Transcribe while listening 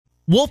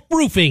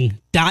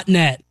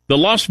wolfroofing.net. The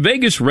Las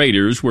Vegas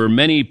Raiders were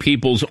many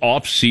people's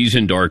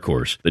off-season dark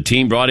horse. The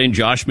team brought in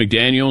Josh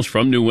McDaniels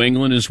from New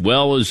England, as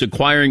well as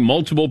acquiring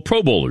multiple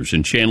Pro Bowlers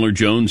in Chandler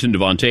Jones and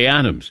Devontae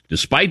Adams.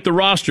 Despite the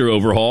roster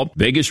overhaul,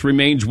 Vegas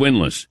remains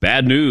winless.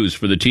 Bad news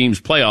for the team's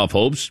playoff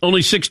hopes.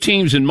 Only 6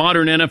 teams in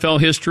modern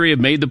NFL history have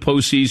made the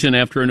postseason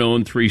after an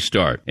 0-3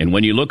 start. And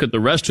when you look at the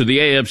rest of the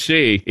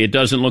AFC, it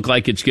doesn't look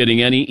like it's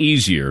getting any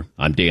easier.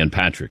 I'm Dan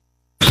Patrick.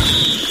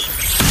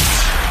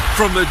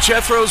 From the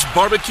Jethro's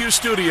Barbecue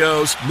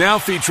Studios, now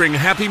featuring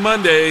Happy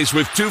Mondays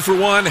with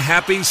 2-for-1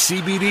 Happy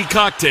CBD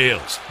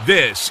cocktails.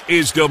 This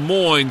is Des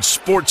Moines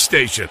Sports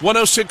Station,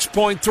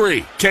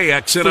 106.3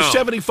 KXNO. For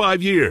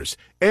 75 years,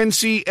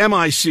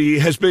 NCMIC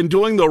has been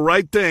doing the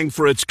right thing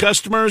for its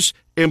customers,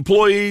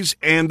 employees,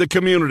 and the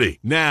community.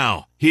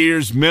 Now,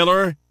 here's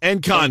Miller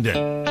and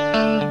Condon.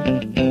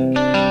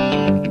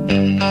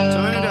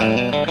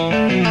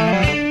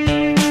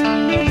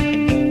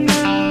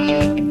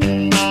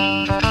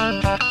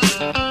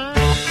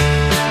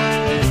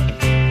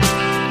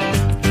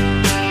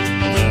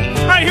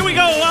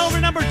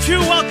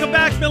 Welcome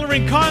back. Miller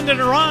and Condon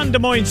are on Des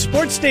Moines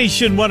Sports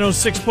Station,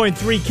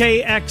 106.3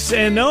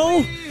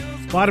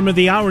 KXNO. Bottom of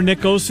the hour, Nick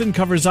Osen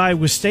covers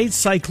Iowa State,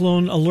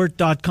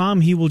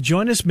 CycloneAlert.com. He will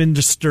join us.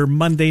 Minister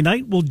Monday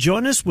night will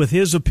join us with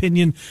his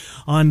opinion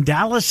on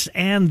Dallas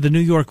and the New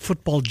York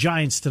Football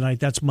Giants tonight.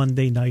 That's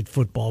Monday Night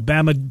Football.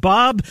 Bama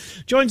Bob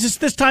joins us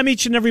this time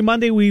each and every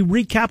Monday. We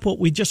recap what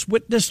we just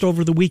witnessed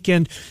over the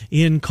weekend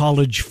in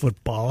college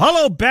football.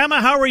 Hello, Bama.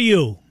 How are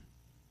you?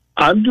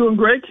 I'm doing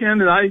great,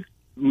 Ken, and I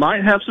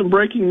might have some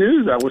breaking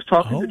news. I was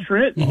talking to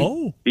Trent.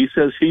 He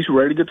says he's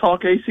ready to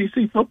talk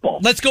ACC football.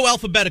 Let's go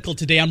alphabetical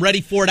today. I'm ready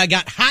for it. I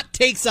got hot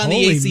takes on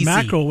Holy the ACC.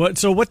 Mackerel. What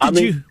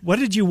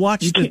did you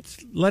watch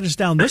that led us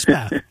down this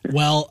path?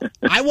 Well,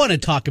 I want to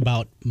talk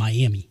about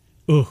Miami.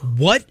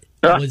 What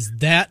was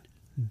that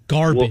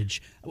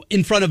garbage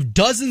in front of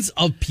dozens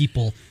of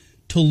people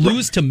to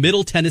lose to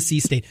Middle Tennessee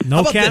State?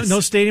 No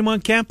stadium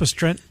on campus,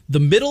 Trent. The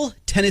Middle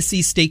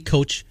Tennessee State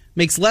coach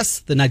makes less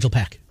than Nigel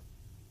Pack.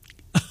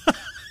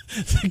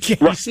 The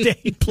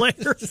K-State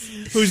player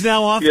who's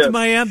now off to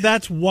Miami.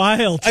 That's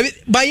wild. I mean,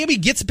 Miami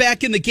gets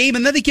back in the game,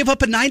 and then they give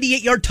up a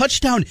 98-yard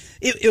touchdown.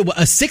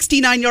 A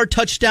 69-yard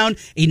touchdown,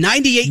 a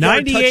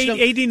 98-yard touchdown. 98,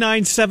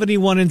 89,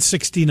 71, and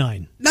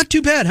 69. Not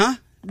too bad, huh?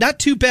 Not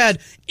too bad.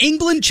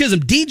 England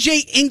Chisholm,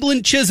 DJ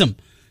England Chisholm.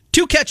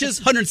 2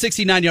 catches,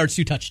 169 yards,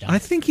 2 touchdowns. I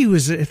think he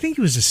was a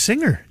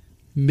singer.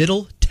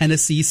 Middle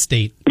Tennessee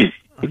State.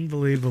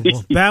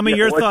 Unbelievable. Bama,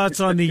 your thoughts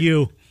on the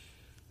U?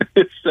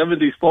 It's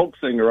 70s folk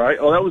singer, right?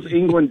 Oh, that was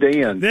England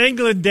Dan. The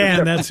England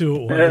Dan, that's who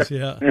it was,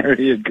 yeah.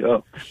 There you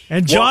go.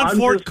 And John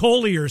Fort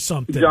Coley or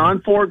something. John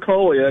Fort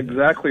Coley,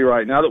 exactly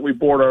right. Now that we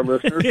bored our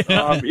listeners.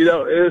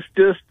 It's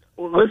just,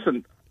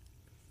 listen,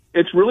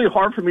 it's really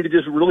hard for me to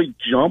just really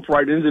jump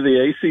right into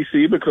the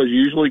ACC because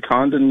usually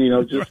Condon,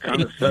 just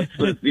kind of sets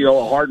a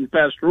hard and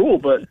fast rule.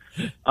 But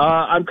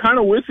I'm kind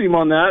of with him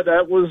on that.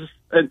 That was,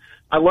 and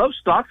I love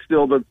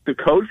Stockstill, the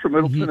coach from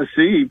Middle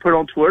Tennessee. He put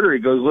on Twitter, he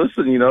goes,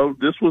 listen,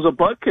 this was a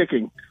butt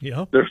kicking.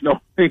 Yeah. There's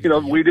no,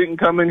 we didn't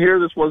come in here.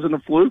 This wasn't a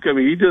fluke. I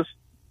mean, he just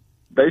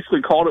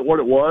basically called it what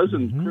it was,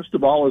 and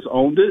Cristobal has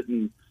owned it.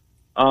 And,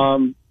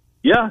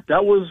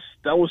 that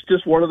was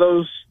just one of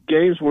those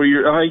games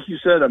where like you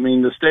said, I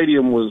mean, the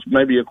stadium was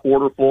maybe a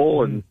quarter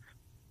full and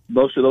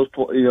most of those,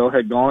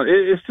 had gone.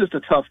 It's just a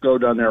tough go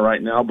down there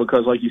right now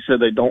because, like you said,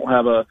 they don't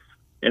have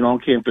an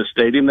on-campus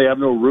stadium. They have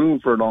no room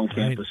for an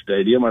on-campus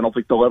stadium. I don't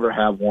think they'll ever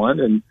have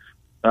one. And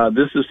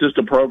this is just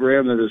a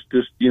program that is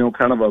just,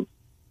 kind of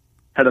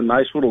had a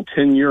nice little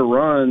 10-year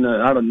run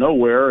out of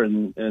nowhere.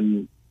 And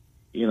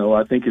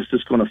I think it's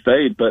just going to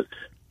fade. But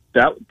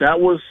that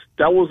was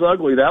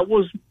ugly. That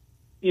was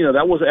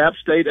App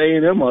State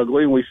A&M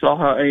ugly, and we saw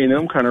how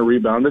A&M kind of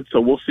rebounded. So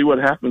we'll see what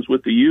happens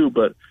with the U.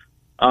 But,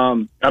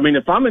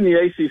 if I'm in the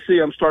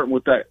ACC, I'm starting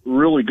with that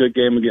really good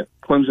game against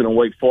Clemson and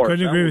Wake Forest.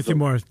 Couldn't agree with you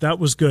more. That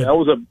was good. That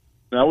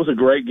was a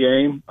great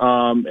game.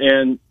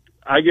 And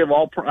I give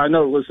I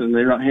know, listen,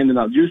 they're not handing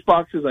out juice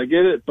boxes. I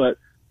get it. But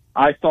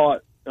I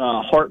thought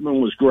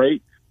Hartman was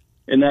great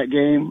in that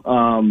game.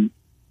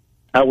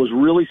 I was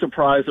really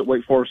surprised that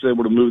Wake Forest was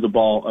able to move the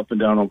ball up and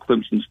down on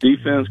Clemson's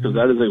defense because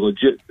that is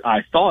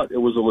I thought it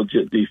was a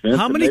legit defense.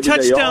 How many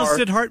touchdowns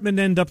did Hartman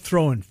end up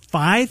throwing?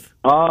 5?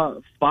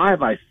 5,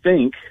 I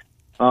think.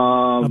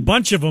 A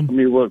bunch of them. Let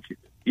me look.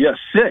 Yeah,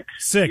 6.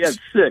 6. He had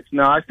 6.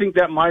 Now, I think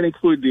that might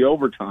include the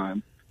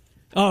overtime.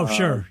 Oh,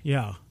 sure,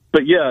 yeah.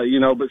 But,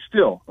 but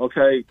still,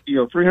 okay,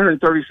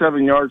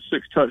 337 yards,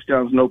 6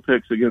 touchdowns, no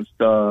picks against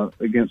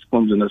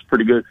Clemson. That's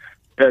pretty good.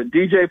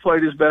 DJ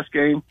played his best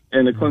game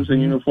in the Clemson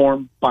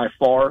uniform by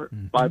far,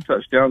 5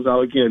 touchdowns.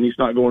 Now, again, he's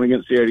not going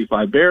against the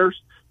 85 Bears,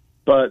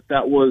 but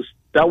that was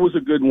a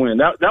good win.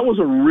 That was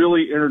a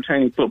really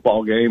entertaining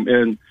football game,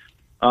 and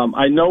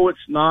I know it's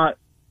not,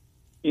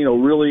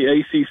 really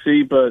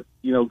ACC, but,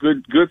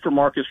 good for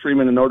Marcus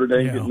Freeman and Notre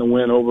Dame getting the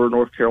win over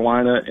North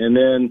Carolina. And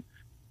then,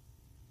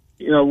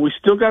 we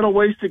still got a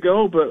ways to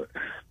go, but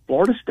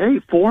Florida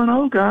State,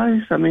 4-0,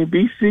 guys. I mean,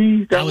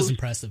 BC. That was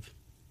impressive.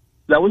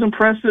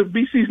 impressive.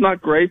 BC's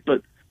not great,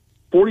 but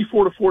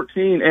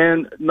 44-14,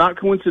 and not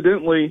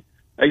coincidentally,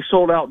 a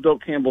sold-out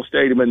Doak Campbell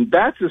Stadium, and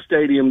that's a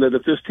stadium that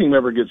if this team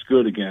ever gets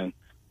good again,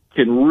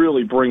 can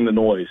really bring the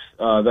noise.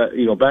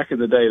 Back in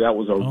the day, that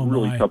was a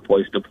really tough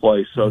place to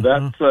play. So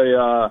that's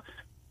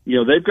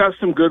they've got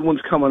some good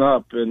ones coming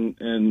up, and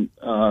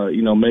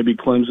maybe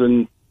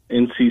Clemson,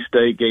 NC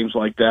State, games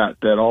like that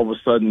all of a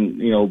sudden,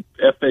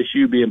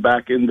 FSU being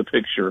back in the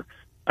picture,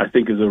 I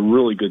think is a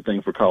really good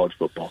thing for college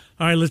football.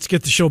 All right, let's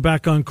get the show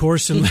back on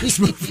course and let's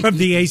move from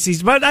the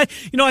ACs. But I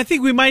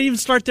think we might even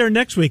start there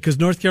next week because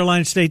North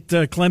Carolina State,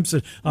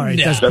 Clemson. All right,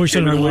 that's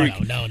pushing our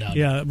luck. No.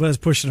 Yeah, that's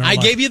pushing our luck.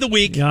 I gave you the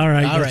week. All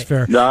right, that's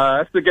fair. No,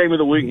 that's the game of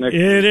the week next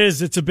week. It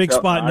is. It's a big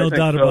spot, no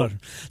doubt about it.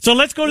 So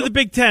let's go to the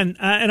Big Ten.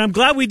 And I'm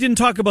glad we didn't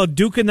talk about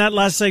Duke in that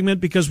last segment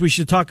because we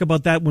should talk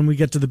about that when we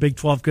get to the Big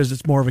 12 because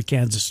it's more of a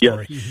Kansas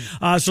story.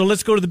 Yes. So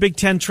let's go to the Big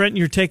Ten. Trenton,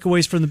 your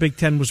takeaways from the Big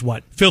Ten was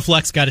what? Phil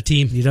Fleck's got a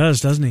team. He does,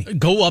 doesn't he?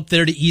 Go up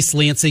there to East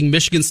Lansing.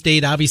 Michigan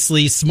State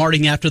obviously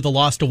smarting after the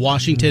loss to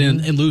Washington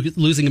and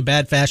losing in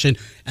bad fashion,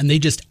 and they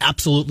just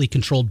absolutely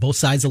controlled both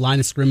sides of the line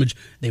of scrimmage.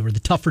 They were the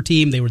tougher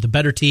team. They were the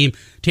better team.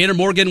 Tanner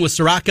Morgan with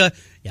Soraka,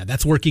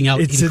 that's working out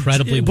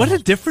incredibly well. What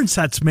a difference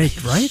that's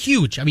made, right?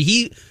 Huge. I mean,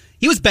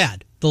 he was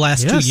bad the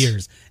last 2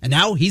 years, and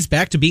now he's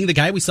back to being the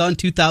guy we saw in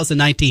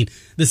 2019.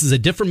 This is a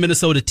different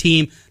Minnesota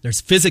team. There's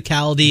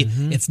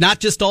physicality. It's not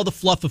just all the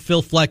fluff of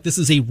Phil Fleck. This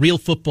is a real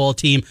football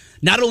team.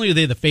 Not only are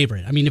they the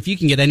favorite, I mean, if you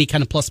can get any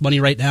kind of plus money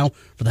right now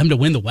for them to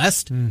win the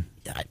West,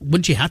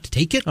 wouldn't you have to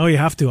take it? Oh, you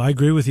have to. I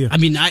agree with you. I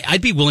mean,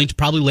 I'd be willing to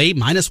probably lay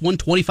minus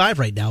 125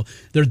 right now.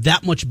 They're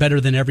that much better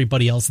than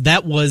everybody else.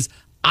 That was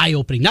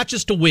eye-opening, not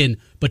just to win,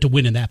 but to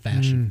win in that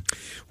fashion.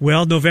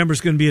 Well,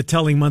 November's going to be a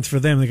telling month for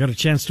them. They got a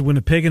chance to win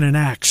a pig and an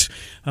axe,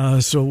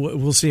 so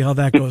we'll see how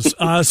that goes.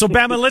 So,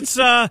 Bama, let's.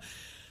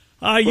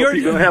 You're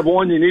going to have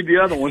one, you need the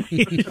other one.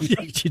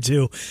 You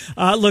do.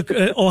 Look,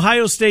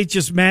 Ohio State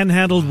just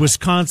manhandled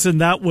Wisconsin.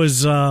 That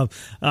was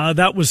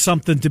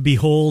something to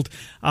behold.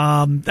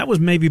 That was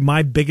maybe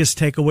my biggest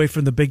takeaway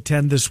from the Big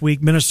Ten this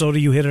week. Minnesota,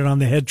 you hit it on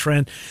the head,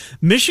 Trent.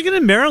 Michigan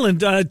and Maryland,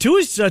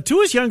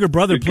 Tua's younger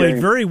brother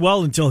played very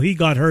well until he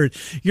got hurt.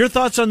 Your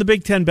thoughts on the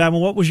Big Ten, Bama?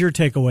 What was your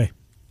takeaway?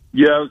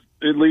 Yeah,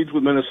 it leads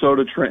with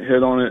Minnesota. Trent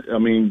hit on it. I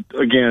mean,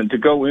 again, to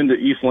go into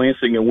East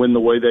Lansing and win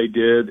the way they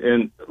did,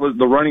 and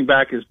the running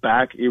back is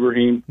back,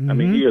 Ibrahim. I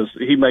mean,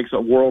 he makes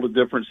a world of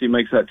difference. He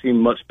makes that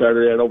team much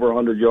better. He had over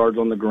 100 yards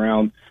on the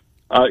ground.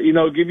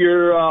 Give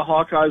your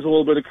Hawkeyes a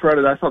little bit of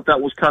credit. I thought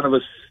that was kind of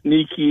a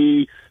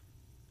sneaky,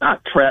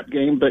 not trap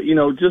game, but,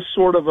 just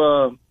sort of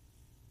a,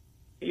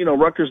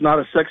 Rutgers not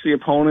a sexy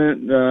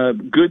opponent,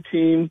 good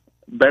team,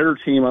 better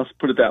team, I'll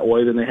put it that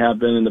way, than they have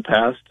been in the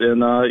past.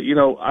 And,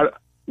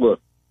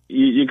 look,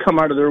 you come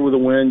out of there with a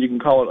win. You can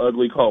call it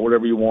ugly, call it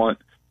whatever you want.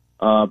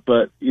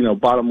 But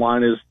bottom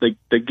line is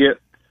they get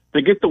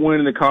the win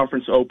in the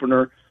conference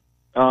opener.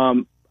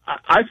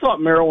 I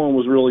thought Maryland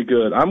was really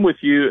good. I'm with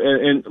you.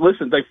 And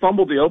listen, they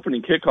fumbled the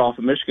opening kickoff,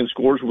 and Michigan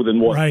scores within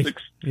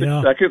six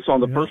seconds on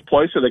the first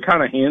play. So they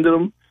kind of handed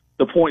them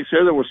the points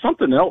there. There was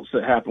something else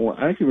that happened.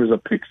 I think it was a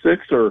pick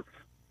six or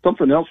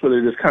something else where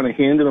they just kind of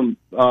handed them.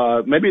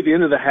 Maybe at the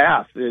end of the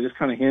half, they just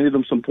kind of handed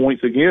them some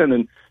points again.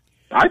 And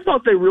I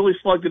thought they really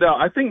slugged it out.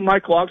 I think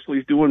Mike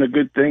Loxley's doing a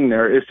good thing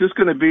there. It's just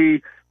going to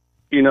be,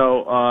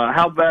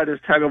 how bad is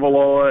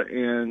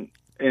Tagovailoa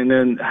and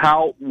then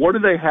what do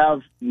they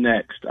have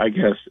next, I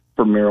guess,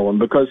 for Maryland?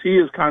 Because he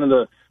is kind of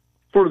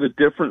the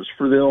difference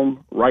for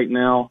them right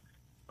now.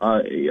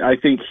 I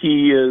think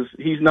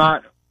he's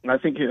not, I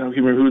think, I don't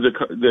remember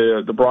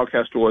who the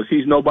broadcaster was.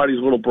 He's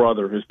nobody's little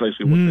brother is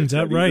basically what they is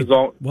that said. right?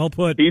 Well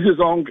put. He's his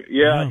own,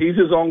 he's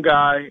his own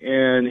guy,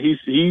 and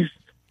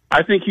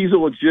I think he's a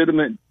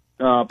legitimate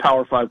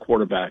Power 5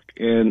 quarterback,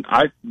 and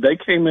they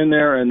came in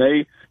there and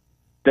they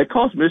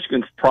caused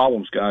Michigan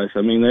problems, guys.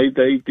 I mean,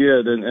 they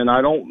did, and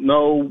I don't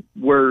know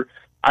where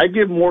I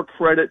give more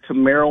credit to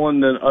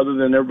Maryland other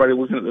than everybody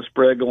looking at the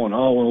spread going,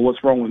 oh, well,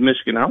 what's wrong with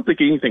Michigan? I don't think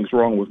anything's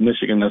wrong with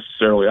Michigan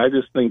necessarily. I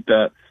just think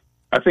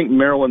I think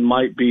Maryland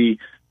might be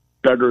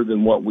better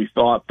than what we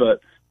thought, but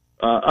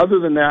other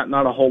than that,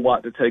 not a whole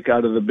lot to take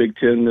out of the Big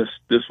Ten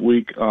this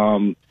week.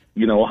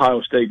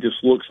 Ohio State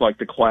just looks like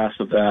the class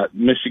of that.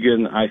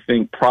 Michigan, I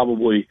think,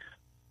 probably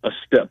a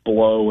step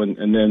below. And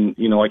then,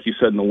 like you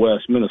said, in the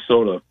West,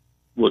 Minnesota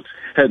looks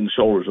head and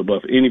shoulders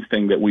above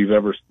anything that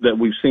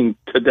we've seen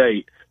to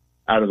date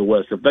out of the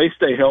West. If they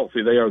stay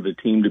healthy, they are the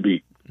team to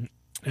beat.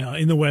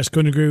 In the West,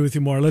 couldn't agree with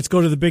you more. Let's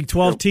go to the Big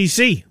 12,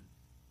 TC.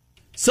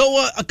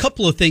 So a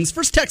couple of things.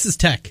 First, Texas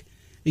Tech.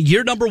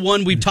 Year number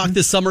one, we've talked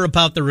this summer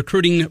about the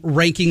recruiting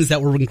rankings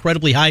that were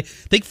incredibly high. I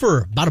think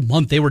for about a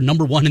month, they were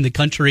number one in the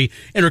country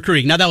in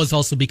recruiting. Now, that was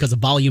also because of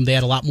volume. They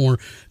had a lot more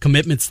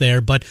commitments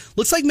there. But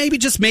looks like maybe,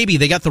 just maybe,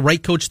 they got the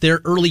right coach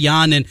there early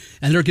on, and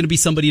they're going to be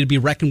somebody to be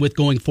reckoned with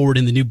going forward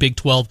in the new Big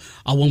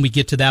 12 when we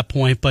get to that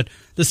point. But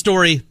the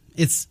story,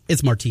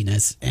 it's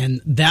Martinez.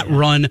 And that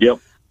run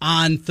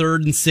on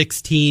 3rd and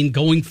 16,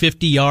 going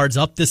 50 yards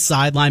up the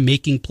sideline,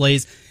 making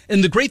plays.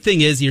 And the great thing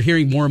is you're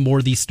hearing more and more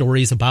of these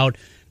stories about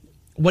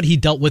what he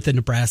dealt with in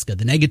Nebraska,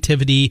 the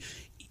negativity.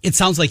 It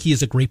sounds like he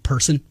is a great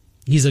person.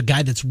 He's a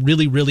guy that's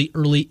really, really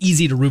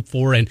easy to root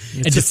for. And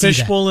it's a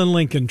fishbowl in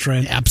Lincoln,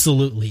 Trent.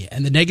 Absolutely.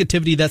 And the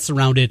negativity that's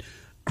surrounded.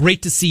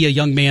 Great to see a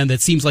young man that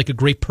seems like a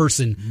great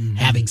person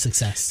having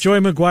success. Joey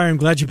McGuire, I'm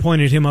glad you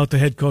pointed him out, the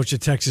head coach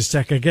at Texas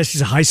Tech. I guess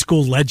he's a high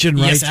school legend,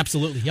 right? Yes,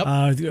 absolutely.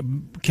 Yep.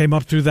 Came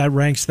up through that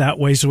ranks that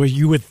way, so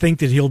you would think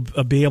that he'll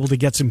be able to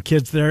get some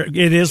kids there.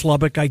 It is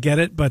Lubbock, I get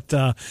it, but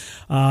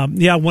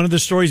one of the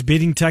stories,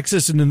 beating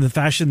Texas, and in the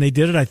fashion they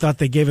did it, I thought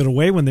they gave it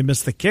away when they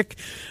missed the kick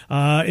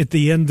at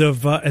the end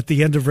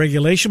of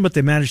regulation, but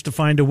they managed to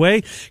find a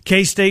way.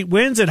 K-State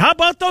wins, and how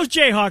about those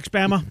Jayhawks,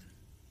 Bama?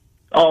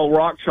 Oh,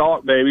 rock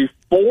chalk, baby.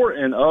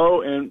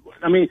 4-0, and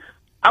I mean,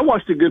 I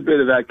watched a good bit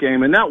of that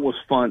game, and that was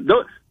fun.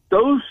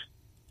 Those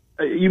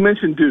you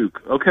mentioned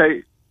Duke,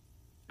 okay?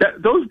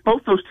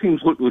 Both those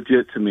teams look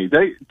legit to me.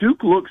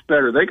 Duke looks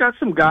better. They got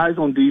some guys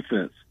on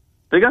defense.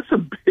 They got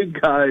some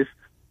big guys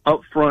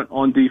up front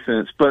on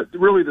defense. But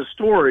really, the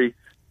story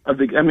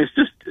of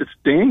it's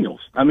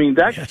Daniels. I mean,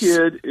 that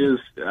kid is.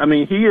 I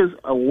mean, he is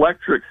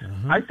electric.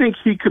 I think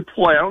he could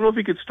play. I don't know if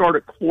he could start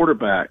at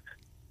quarterback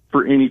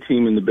for any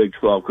team in the Big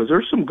 12 because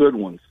there's some good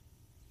ones.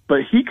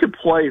 But he could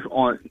play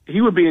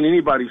he would be in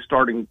anybody's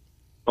starting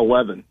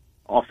 11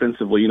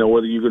 offensively,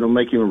 whether you're going to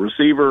make him a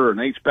receiver or an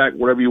H-back,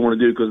 whatever you want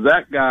to do, because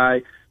that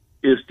guy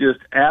is just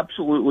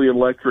absolutely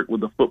electric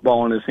with the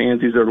football in his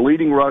hands. He's their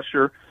leading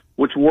rusher,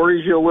 which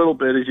worries you a little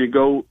bit as you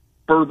go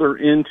further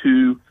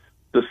into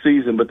the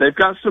season. But they've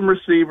got some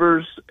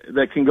receivers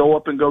that can go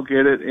up and go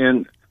get it.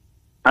 And,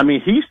 I mean,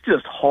 he's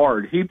just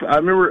hard. I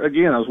remember,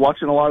 again, I was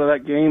watching a lot of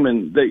that game,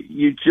 and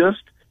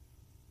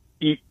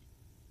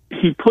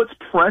he puts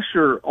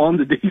pressure on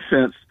the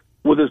defense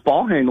with his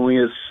ball handling.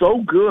 Is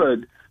so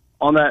good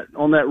on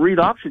that read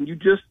option.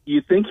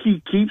 You think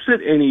he keeps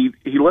it and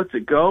he lets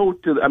it go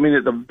at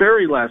the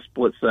very last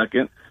split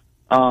second.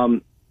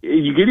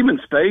 You get him in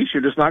space,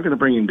 you're just not going to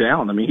bring him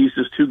down. I mean, he's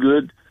just too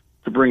good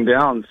to bring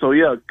down. So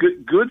yeah,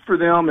 good for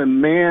them.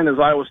 And man, is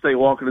Iowa State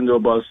walking into a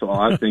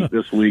buzzsaw, I think,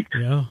 this week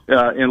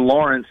in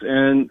Lawrence.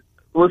 And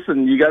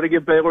listen, you got to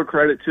give Baylor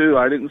credit too.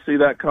 I didn't see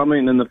that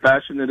coming in the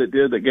fashion that it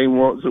did. That game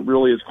wasn't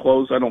really as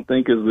close, I don't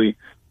think,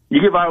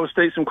 you give Iowa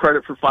State some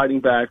credit for fighting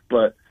back,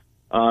 but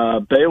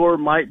Baylor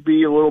might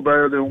be a little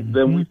better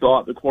than we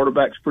thought. The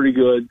quarterback's pretty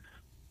good.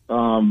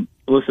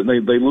 Listen,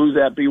 they lose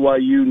at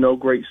BYU, no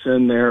great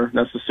sin there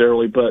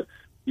necessarily, but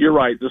you're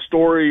right. The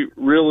story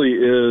really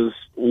is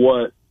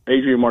what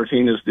Adrian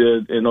Martinez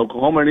did in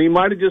Oklahoma, and he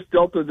might have just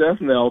dealt the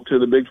death knell to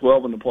the Big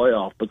 12 in the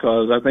playoff,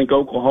 because I think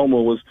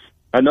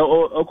I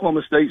know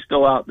Oklahoma State's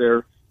still out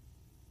there,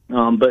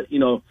 but,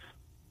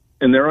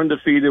 and they're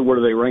undefeated. What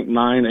are they, ranked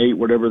 9, 8,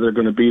 whatever they're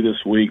going to be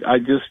this week?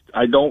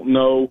 I don't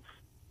know.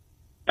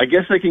 I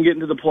guess they can get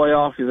into the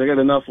playoff because they got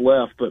enough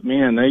left, but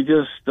man, they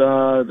just,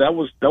 that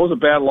was a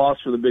bad loss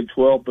for the Big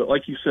 12, but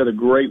like you said, a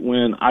great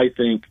win, I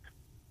think,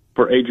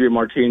 for Adrian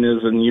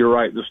Martinez. And you're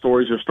right, the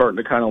stories are starting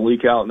to kind of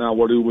leak out now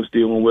what he was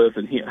dealing with,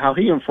 and how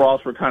he and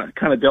Frost were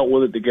kind of dealt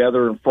with it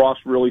together, and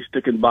Frost really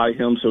sticking by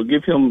him. So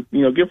give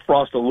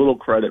Frost a little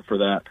credit for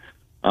that.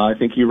 I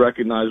think he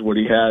recognized what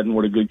he had and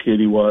what a good kid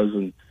he was,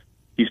 and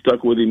he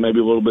stuck with him maybe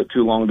a little bit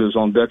too long to his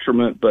own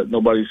detriment, but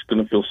nobody's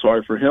going to feel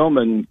sorry for him.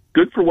 And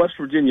good for West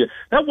Virginia.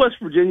 That West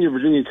Virginia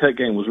Tech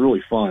game was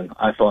really fun,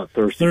 I thought,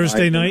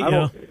 Thursday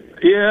night.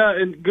 Yeah,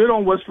 and good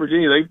on West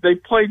Virginia. They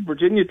played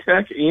Virginia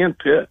Tech and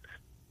Pitt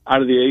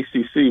out of the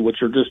ACC,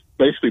 which are just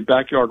basically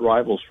backyard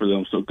rivals for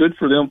them. So good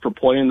for them for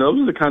playing. Those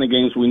are the kind of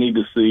games we need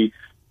to see,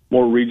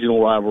 more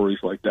regional rivalries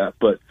like that.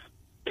 But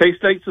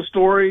K-State's a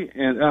story,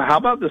 and how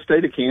about the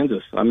state of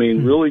Kansas? I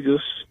mean, really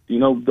just,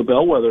 the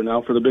bellwether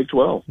now for the Big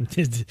 12.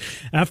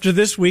 After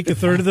this week, a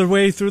third of the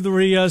way through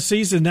the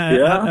season,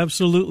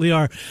 absolutely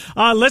are.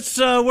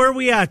 Where are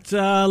we at?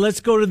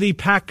 Let's go to the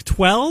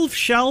Pac-12,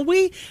 shall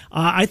we?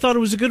 I thought it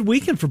was a good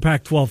weekend for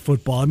Pac-12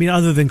 football. I mean,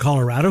 other than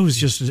Colorado, who's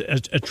just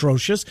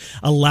atrocious,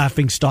 a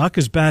laughing stock,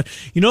 is bad.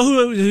 You know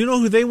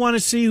who they want to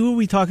see? Who were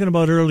we talking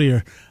about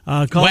earlier?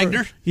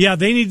 Wagner? Yeah,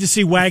 they need to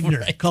see Wagner.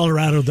 Right.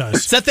 Colorado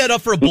does. Set that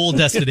up for a bowl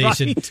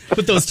destination. Right.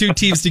 Put those two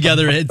teams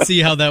together and see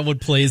how that one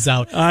plays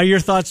out. Your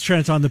thoughts,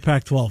 Trent, on the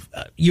Pac-12?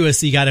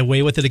 USC got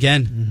away with it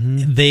again.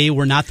 Mm-hmm. They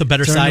were not the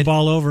better side. Turned the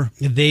ball over.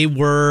 They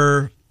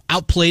were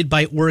outplayed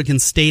by Oregon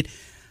State.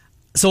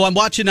 So I'm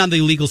watching on the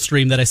illegal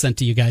stream that I sent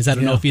to you guys. I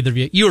don't know if either of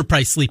you were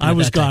probably sleeping. I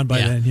was gone by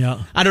then,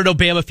 yeah. I don't know,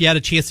 Bam, if you had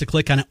a chance to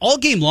click on it. All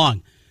game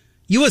long,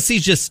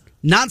 USC's just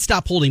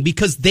nonstop holding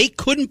because they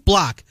couldn't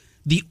block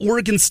the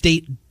Oregon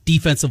State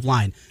defensive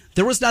line.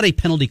 There was not a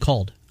penalty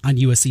called on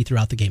USC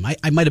throughout the game.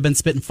 I might have been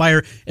spitting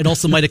fire. It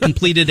also might have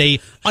completed a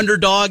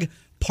underdog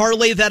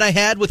parlay that I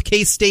had with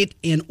K-State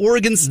and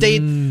Oregon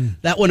State.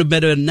 That would have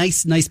been a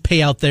nice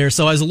payout there.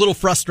 So I was a little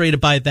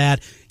frustrated by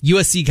that.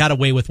 USC got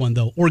away with one,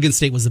 though. Oregon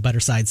State was the better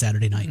side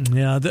Saturday night.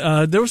 Yeah,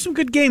 there were some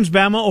good games,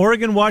 Bama.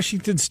 Oregon,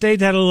 Washington State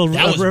had a little...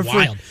 That was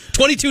wild.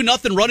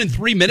 22-0 run in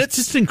 3 minutes.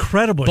 Just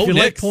incredible. If you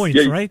like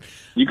points, right?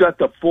 You got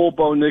the full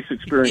Bo Nix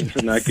experience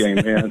in that game,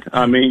 man.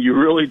 I mean, you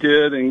really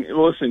did. And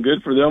listen,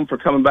 good for them for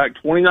coming back.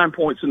 29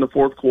 points in the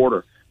fourth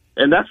quarter.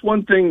 And that's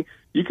one thing.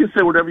 You can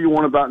say whatever you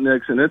want about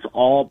Nix, and it's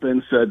all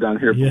been said down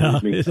here. Yeah,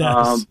 believe me. it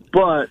has.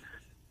 But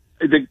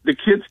the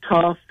kid's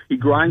tough. He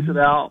grinds it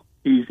out.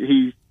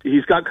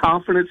 He's got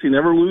confidence. He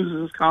never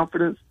loses his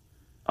confidence.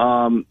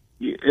 And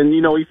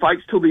he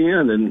fights till the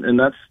end. And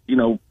that's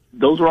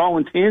those are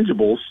all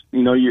intangibles.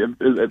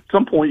 At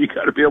some point you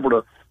got to be able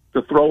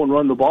to throw and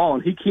run the ball,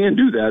 and he can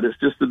do that. It's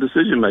just the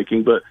decision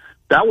making. But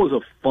that was a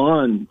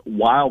fun,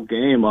 wild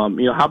game.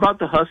 How about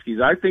the Huskies?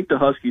 I think the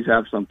Huskies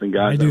have something,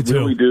 guys. I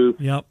really do.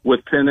 Yep. With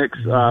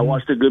Penix, I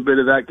watched a good bit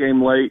of that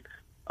game late.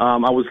 I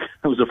was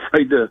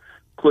afraid to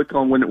click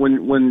on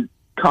when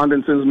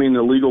Condon sends me an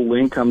illegal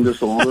link. I'm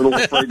just a little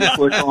afraid to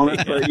click on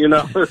it. But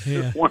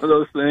it's one of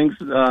those things.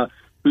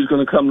 Who's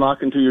going to come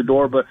knocking to your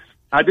door? But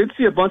I did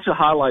see a bunch of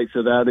highlights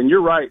of that, and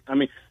you're right.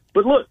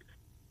 But look.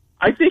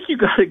 I think you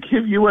got to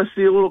give USC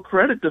a little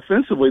credit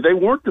defensively. They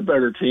weren't the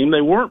better team.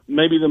 They weren't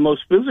maybe the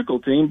most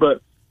physical team,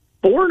 but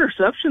 4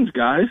 interceptions,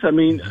 guys.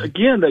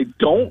 Again, they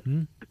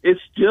don't.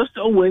 It's just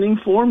a winning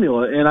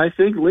formula, and I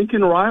think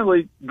Lincoln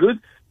Riley,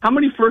 good. How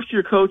many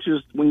first-year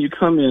coaches, when you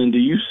come in, do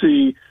you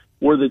see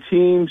where the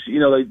teams,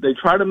 they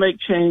try to make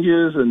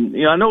changes, and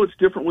I know it's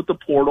different with the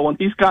portal, and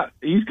he's got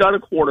a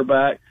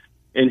quarterback,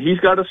 and he's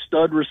got a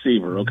stud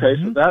receiver. Okay,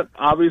 so that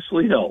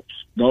obviously helps.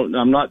 No,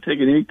 I'm not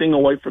taking anything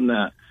away from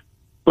that.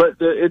 But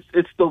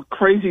it's the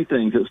crazy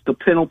things. It's the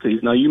penalties.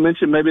 Now, you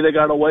mentioned maybe they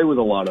got away with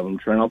a lot of them,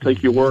 Trent. I'll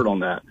take your word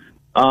on that.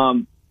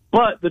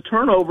 But the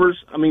turnovers,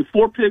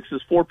 4 picks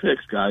is 4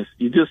 picks, guys.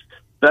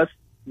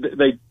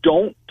 They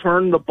don't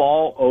turn the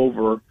ball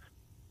over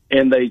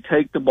and they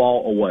take the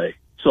ball away.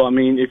 So,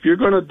 if you're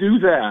going to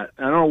do that,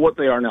 I don't know what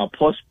they are now,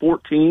 plus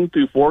 14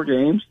 through 4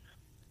 games,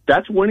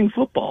 that's winning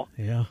football.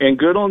 Yeah. And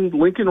good on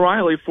Lincoln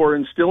Riley for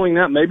instilling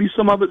that. Maybe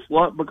some of it's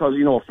luck because,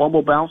 a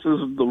fumble bounces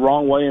the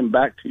wrong way and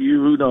back to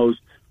you. Who knows?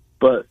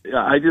 But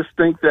I just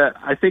think at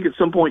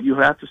some point you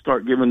have to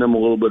start giving them a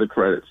little bit of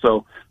credit.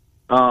 So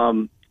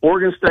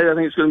Oregon State, I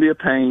think it's going to be a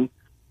pain.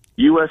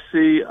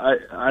 USC,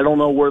 I don't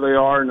know where they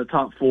are in the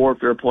top 4 if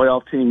they're a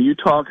playoff team.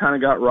 Utah kind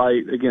of got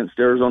right against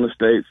Arizona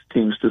State.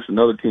 Team's just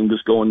another team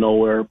just going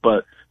nowhere.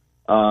 But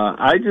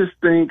I just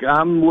think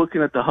I'm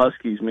looking at the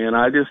Huskies, man.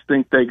 I just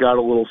think they got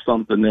a little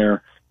something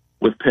there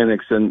with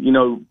Penix.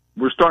 And,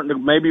 we're starting to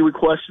maybe we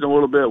question a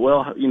little bit.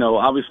 Well,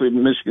 obviously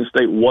Michigan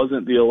State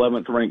wasn't the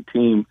 11th ranked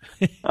team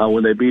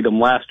when they beat them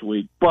last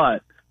week.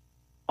 But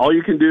all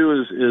you can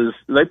do is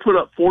they put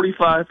up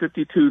 45,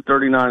 52,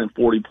 39, and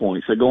 40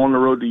 points. They go on the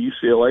road to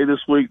UCLA this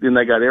week. Then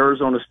they got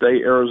Arizona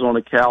State,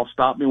 Arizona, Cal.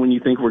 Stop me when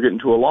you think we're getting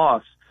to a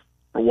loss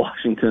for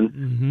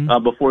Washington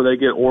before they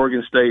get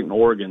Oregon State and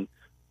Oregon.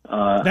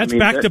 That's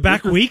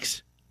back-to-back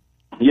weeks?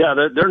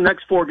 Yeah, their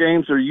next 4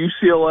 games are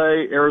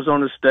UCLA,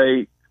 Arizona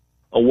State,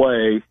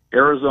 away,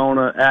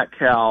 Arizona at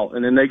Cal,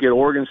 and then they get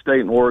Oregon State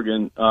and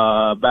Oregon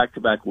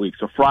back-to-back weeks.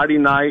 A Friday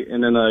night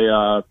and then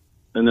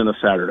a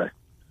Saturday.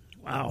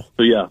 Wow.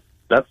 So yeah,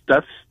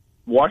 that's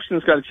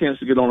Washington's got a chance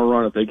to get on a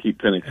run if they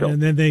keep Penix healthy.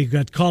 And then they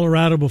got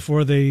Colorado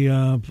before they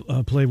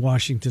play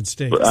Washington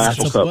State.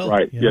 National Cup,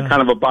 right? Yeah,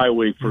 kind of a bye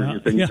week for you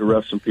think to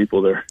ref some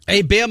people there.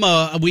 Hey,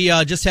 Bama, we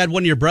just had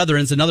one of your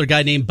brethrens, another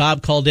guy named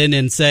Bob, called in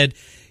and said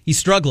he's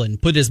struggling.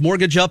 Put his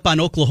mortgage up on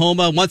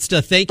Oklahoma. Wants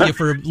to thank you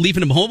for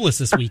leaving him homeless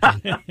this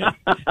weekend.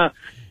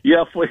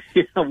 Yeah,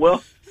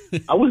 well,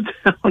 I was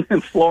down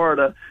in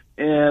Florida,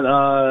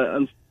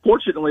 and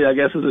unfortunately, I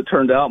guess as it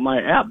turned out,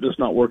 my app does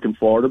not work in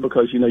Florida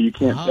because, you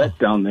can't bet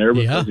down there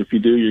because if you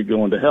do, you're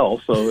going to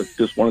hell. So it's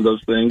just one of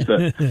those things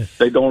that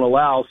they don't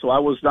allow. So I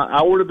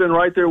would have been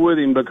right there with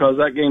him because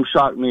that game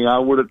shocked me.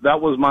 That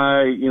was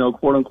my,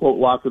 quote unquote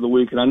lock of the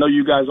week. And I know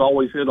you guys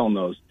always hit on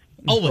those.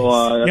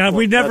 Always. So,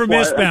 we've never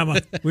missed,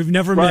 Bama. We've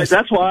never missed.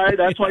 That's why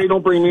you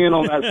don't bring me in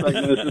on that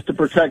segment. It's just to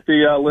protect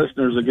the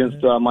listeners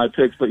against my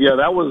picks. But yeah,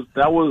 that was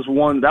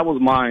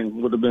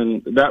mine. Would have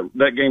been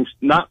that game's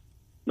not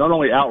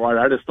only outright.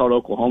 I just thought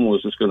Oklahoma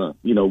was just going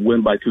to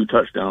win by 2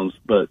 touchdowns.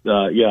 But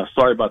yeah,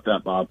 sorry about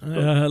that, Bob.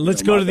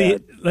 Let's go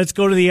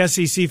to the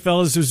SEC,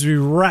 fellas, as we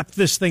wrap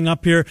this thing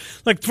up here.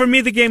 Like for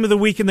me, the game of the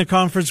week in the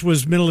conference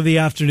was middle of the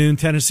afternoon,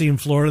 Tennessee and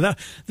Florida.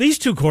 These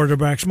 2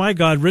 quarterbacks, my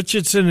God,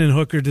 Richardson and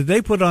Hooker, did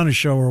they put on a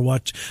show or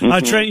what?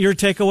 Trent, your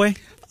takeaway?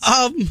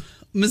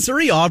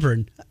 Missouri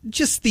Auburn,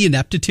 just the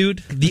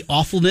ineptitude, the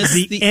awfulness,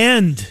 the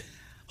end.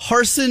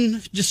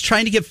 Harsin just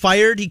trying to get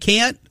fired. He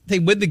can't. They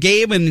win the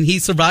game, and he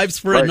survives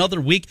for another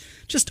week.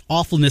 Just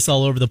awfulness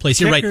all over the place.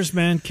 You're right. Kickers,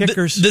 man,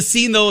 kickers. The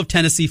scene, though, of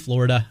Tennessee,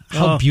 Florida,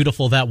 how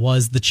beautiful that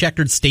was. The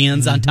checkered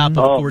stands on top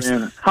of, course.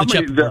 Man.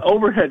 The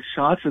overhead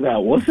shots of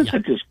that, wasn't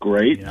that just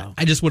great? Yeah.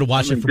 I just would have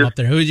watched it from up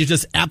there. It was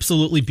just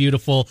absolutely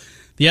beautiful.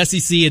 The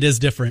SEC, it is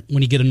different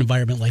when you get an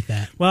environment like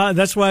that. Well,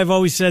 that's why I've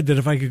always said that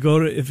if I could go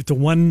to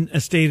one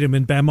stadium,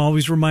 and Bam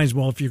always reminds me,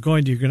 well, if you're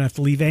going to have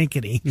to leave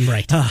Ankeny.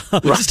 Right.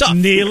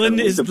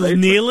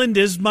 Neyland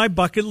is my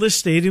bucket list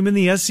stadium in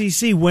the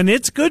SEC. When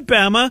it's good,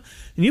 Bama,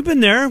 and you've been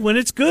there, when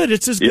it's good,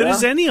 it's as good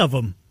as any of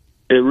them.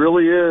 It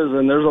really is,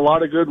 and there's a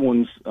lot of good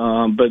ones.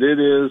 But it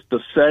is the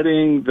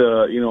setting,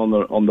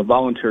 on the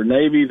volunteer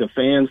Navy, the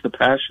fans, the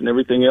passion,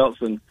 everything else,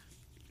 and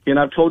And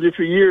I've told you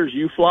for years,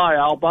 you fly,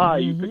 I'll buy.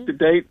 You pick the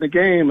date and the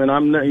game, and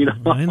I'm,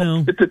 I know.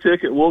 I'll get the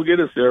ticket. We'll get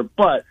us there.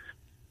 But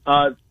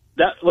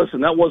that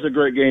was a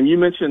great game. You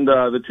mentioned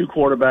the two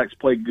quarterbacks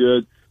played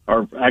good,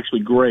 or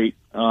actually great.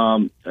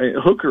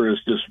 Hooker is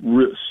just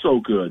so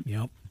good.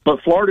 Yep.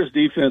 But Florida's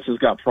defense has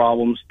got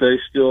problems. They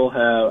still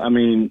have. I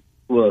mean,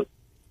 look,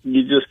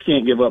 you just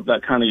can't give up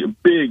that kind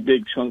of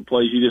big chunk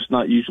plays. You're just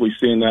not usually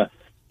seeing that.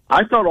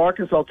 I thought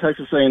Arkansas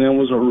Texas A&M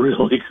was a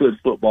really good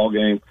football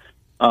game.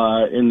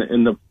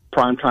 In the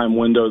primetime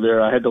window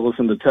there. I had to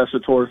listen to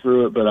Tessitore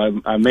through it, but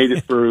I made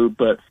it through.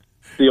 But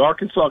the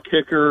Arkansas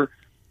kicker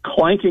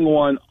clanking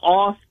one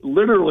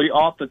literally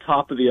off the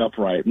top of the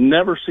upright.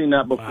 Never seen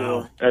that before.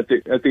 Wow. At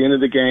the end of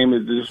the game.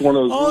 It's just one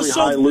of those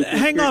really high.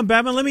 Hang on,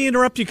 Batman. Let me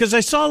interrupt you because I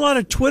saw a lot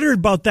of Twitter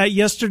about that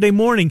yesterday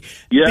morning.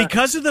 Yeah.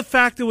 Because of the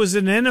fact it was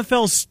an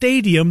NFL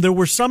stadium, there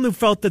were some who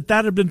felt that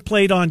had been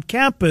played on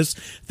campus,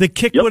 the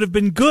kick would have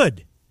been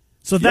good.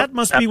 So that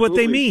must be what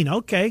they mean.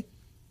 Okay.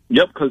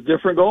 Yep, because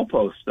different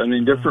goalposts. I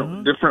mean,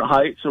 different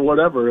heights or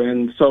whatever.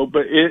 And so,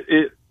 but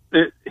it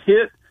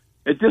hit.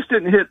 It just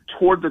didn't hit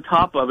toward the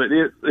top of it.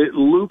 It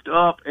looped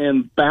up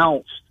and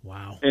bounced.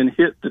 Wow. And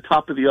hit the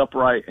top of the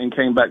upright and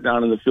came back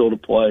down in the field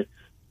of play.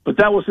 But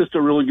that was just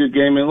a really good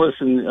game. And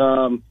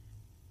listen,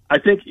 I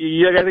think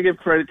you got to give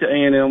credit to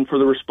A&M for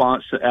the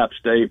response to App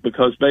State,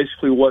 because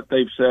basically what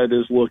they've said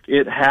is, look,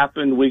 it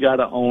happened. We got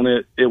to own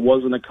it. It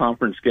wasn't a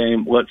conference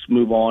game. Let's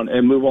move on.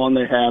 And move on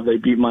they have. They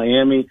beat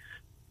Miami.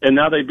 And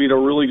now they beat a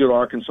really good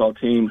Arkansas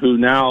team who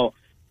now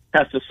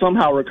has to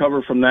somehow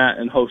recover from that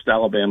and host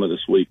Alabama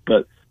this week.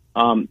 But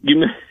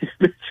you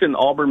mentioned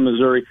Auburn,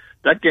 Missouri.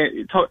 That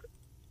game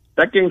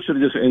should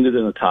have just ended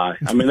in a tie.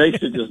 I mean, they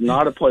should just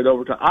not have played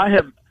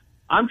overtime.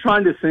 I'm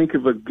trying to think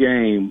of a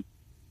game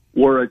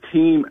where a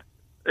team,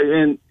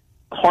 in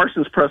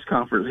Harson's press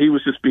conference, he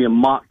was just being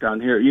mocked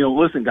down here.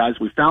 Listen, guys,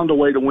 we found a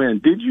way to win.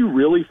 Did you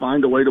really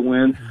find a way to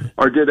win?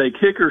 Or did a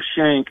kicker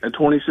shank a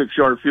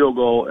 26-yard field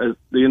goal at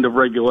the end of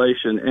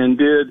regulation? And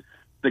did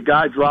the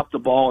guy drop the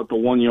ball at the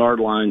 1-yard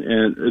line?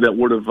 And that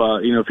would have,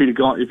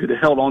 if he'd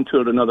held on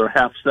to it another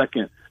half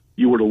second,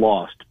 you would have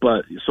lost.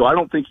 But so I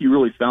don't think you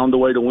really found a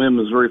way to win.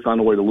 Missouri found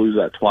a way to lose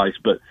that twice.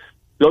 But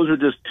those are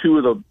just two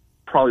of the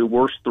probably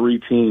worst three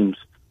teams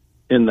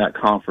in that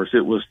conference.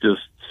 It was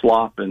just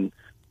slop. And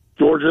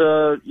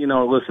Georgia,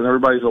 listen,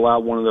 everybody's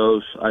allowed one of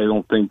those.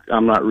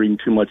 I'm not reading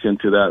too much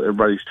into that.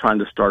 Everybody's trying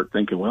to start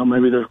thinking, well,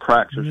 maybe there's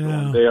cracks or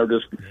something. They are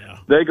just,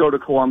 they go to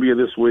Columbia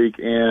this week.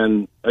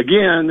 And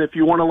again, if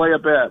you want to lay a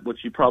bet, which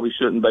you probably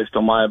shouldn't based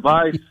on my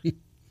advice,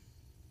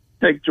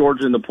 take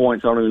Georgia in the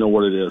points. I don't even know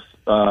what it is,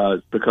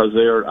 because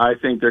I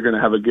think they're going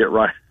to have a get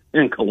right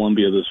in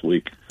Columbia this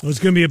week. Well, it's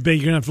going to be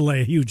you're going to have to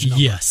lay a huge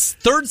number. Yes.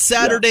 Third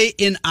Saturday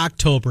in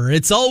October.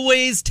 It's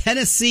always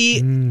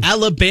Tennessee,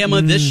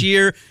 Alabama this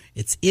year.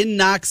 It's in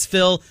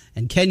Knoxville.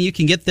 And, Ken, you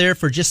can get there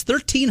for just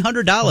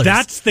 $1,300.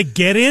 That's the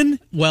get-in?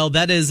 Well,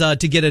 that is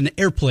to get an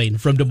airplane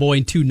from Des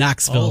Moines to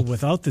Knoxville. Oh,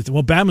 without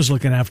Bama's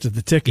looking after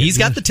the ticket. He's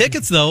got the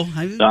tickets, though.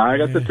 I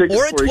got the tickets.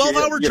 Or a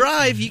 12-hour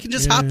drive. You can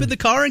just hop in the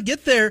car and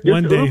get there.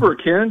 Just Uber,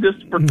 Ken.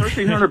 Just for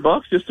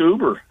 $1,300, just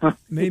Uber.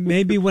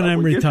 Maybe when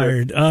I'm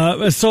retired.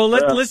 So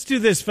let's do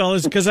this,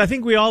 fellas, because I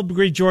think we all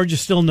agree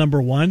Georgia's still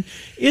number one.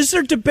 Is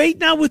there debate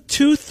now with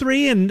 2,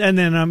 3, and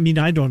then,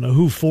 I don't know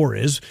who 4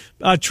 is.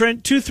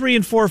 Trent, 2, 3,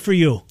 and 4 for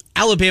you.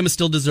 Alabama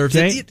still deserves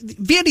it.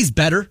 Vandy's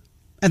better,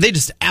 and they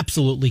just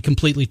absolutely,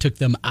 completely took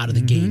them out of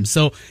the game.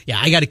 So,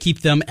 I got to keep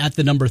them at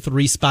the number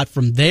 3 spot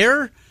from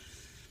there.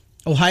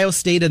 Ohio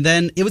State, and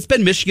then it's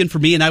been Michigan for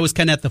me, and I was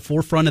kind of at the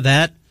forefront of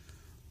that.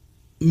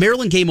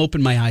 Maryland game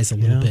opened my eyes a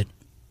little bit.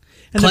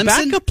 And the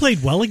backup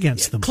played well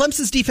against them.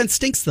 Clemson's defense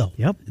stinks, though.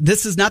 Yep.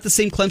 This is not the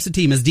same Clemson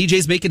team. As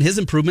DJ's making his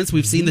improvements,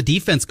 we've seen the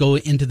defense go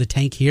into the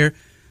tank here.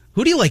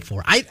 Who do you like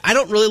for? I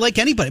don't really like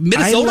anybody.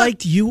 Minnesota. I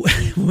liked you.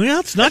 Well,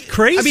 it's not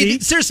crazy. I mean,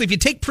 seriously, if you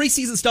take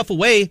preseason stuff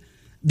away,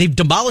 they've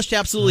demolished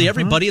absolutely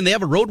everybody, and they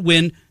have a road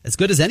win as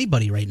good as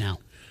anybody right now.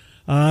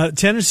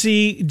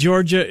 Tennessee,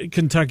 Georgia,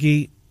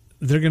 Kentucky,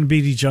 they're going to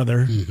beat each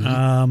other.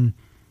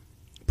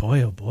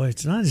 Boy, oh boy,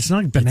 it's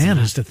not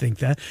bananas to think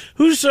that.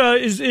 Who's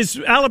is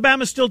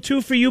Alabama still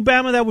 2 for you,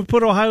 Bama? That would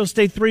put Ohio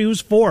State 3.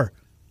 Who's 4?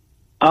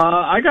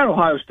 I got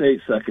Ohio State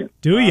second.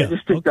 Do you? I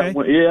just think that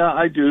one, yeah,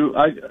 I do.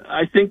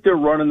 I think they're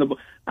running the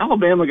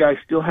Alabama guy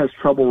still has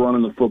trouble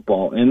running the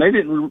football, and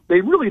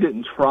they really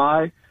didn't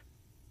try.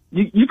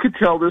 You could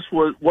tell this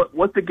was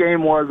what the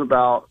game was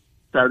about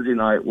Saturday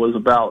night was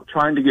about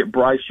trying to get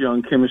Bryce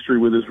Young chemistry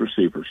with his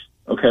receivers.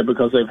 Okay,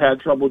 because they've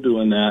had trouble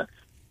doing that.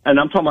 And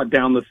I'm talking about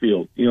down the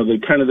field. The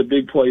kind of the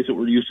big plays that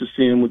we're used to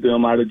seeing with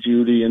them out of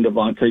Judy and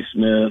Devontae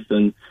Smith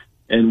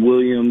and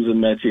Williams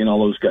and Mechie and all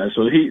those guys.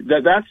 So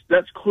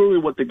that's clearly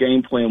what the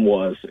game plan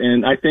was.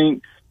 And I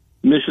think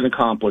mission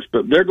accomplished.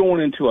 But they're going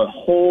into a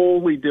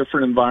wholly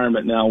different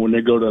environment now when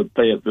they go to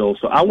Fayetteville.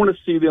 So I want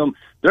to see them.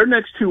 Their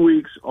next 2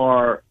 weeks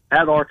are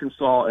at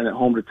Arkansas and at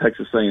home to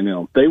Texas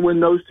A&M. They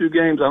win those 2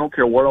 games. I don't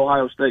care what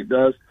Ohio State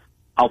does.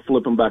 I'll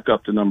flip them back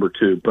up to number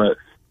 2. But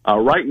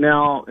right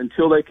now,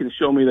 until they can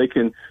show me they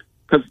can,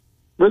 because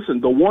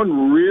listen, the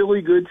one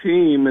really good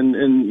team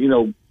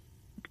and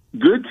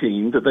good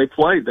team that they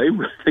played, they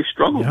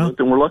struggled with,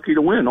 and were lucky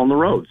to win on the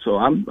road. So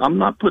I'm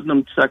not putting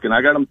them second.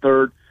 I got them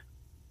third.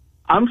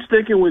 I'm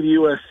sticking with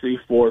USC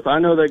fourth. I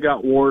know they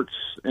got warts,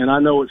 and I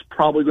know it's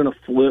probably going to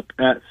flip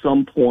at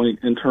some point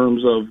in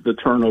terms of the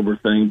turnover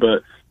thing.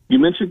 But you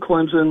mentioned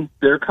Clemson.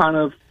 They're kind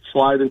of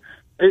sliding.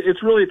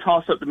 It's really a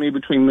toss-up to me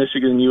between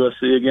Michigan and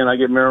USC. Again, I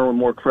give Maryland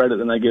more credit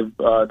than I give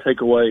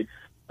take away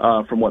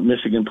from what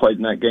Michigan played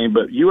in that game.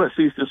 But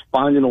USC is just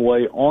finding a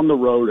way on the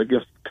road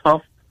against a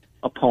tough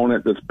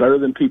opponent that's better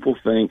than people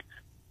think.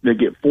 They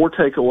get 4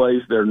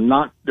 takeaways.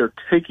 They're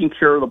taking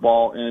care of the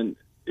ball, and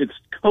it's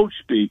coach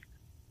speak.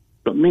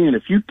 But man,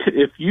 if you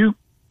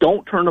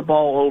don't turn the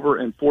ball over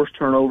and force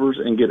turnovers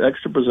and get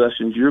extra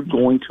possessions, you're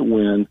going to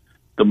win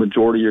the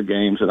majority of your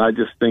games. And I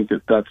just think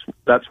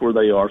that's where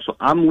they are. So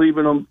I'm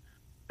leaving them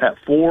at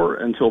 4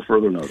 until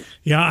further notice.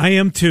 Yeah, I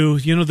am too.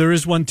 There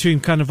is one team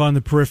kind of on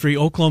the periphery,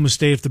 Oklahoma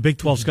State. If the Big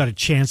 12's got a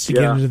chance to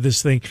get into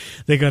this thing,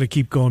 they got to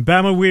keep going.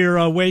 Bama,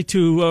 we're way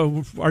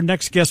to our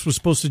next guest was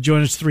supposed to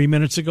join us 3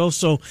 minutes ago,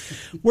 so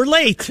we're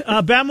late.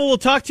 Bama, we'll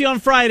talk to you on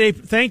Friday.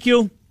 Thank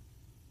you.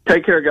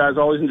 Take care, guys.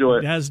 Always enjoy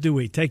it. As do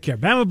we. Take care.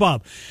 Bama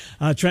Bob.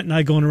 Trent and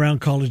I going around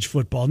college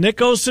football. Nick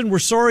Osen, we're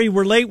sorry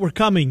we're late. We're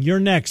coming. You're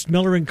next.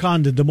 Miller and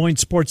Condon, Des Moines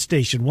Sports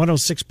Station,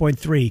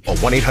 106.3.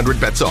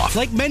 1-800-BETS-OFF.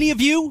 Like many of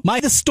you,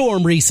 the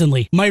storm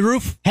recently. My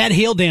roof had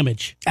hail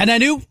damage, and I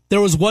knew there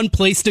was one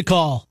place to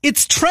call.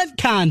 It's Trent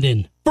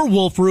Condon for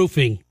Wolf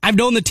Roofing. I've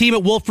known the team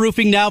at Wolf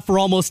Roofing now for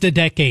almost a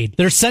decade.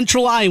 They're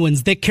Central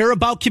Iowans that care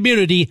about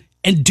community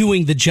and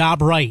doing the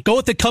job right. Go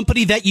with a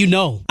company that you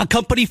know, a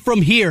company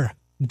from here.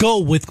 Go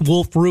with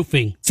Wolf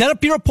Roofing. Set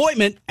up your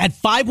appointment at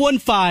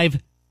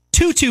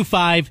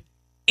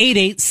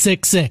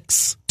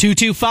 515-225-8866.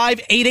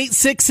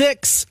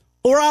 225-8866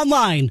 or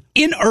online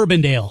in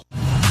Urbandale.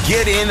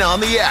 Get in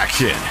on the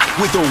action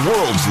with the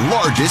world's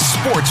largest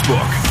sports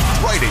book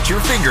right at your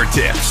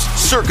fingertips.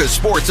 Circa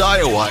Sports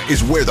Iowa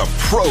is where the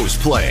pros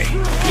play.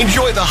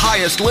 Enjoy the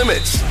highest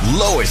limits,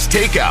 lowest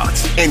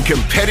takeouts, and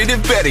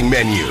competitive betting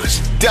menus.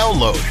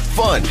 Download,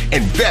 fund,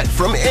 and bet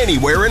from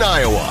anywhere in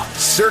Iowa.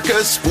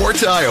 Circa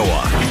Sports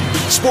Iowa.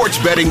 Sports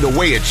betting the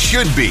way it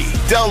should be.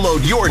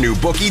 Download your new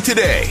bookie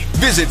today.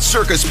 Visit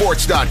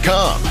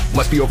circasports.com.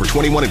 Must be over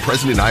 21 and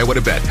present in Iowa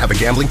to bet. Have a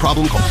gambling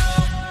problem? Call.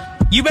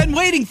 You've been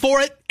waiting for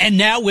it, and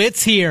now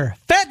it's here.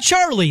 Fat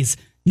Charlie's,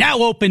 now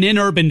open in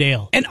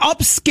Urbandale. An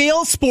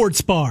upscale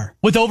sports bar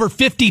with over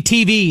 50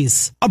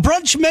 TVs. A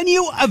brunch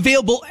menu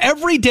available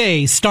every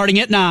day starting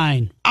at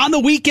 9. On the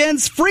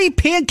weekends, free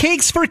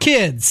pancakes for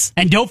kids.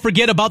 And don't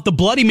forget about the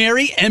Bloody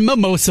Mary and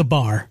Mimosa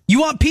Bar.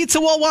 You want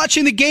pizza while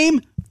watching the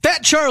game?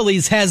 Fat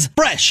Charlie's has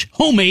fresh,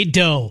 homemade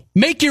dough.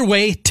 Make your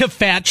way to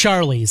Fat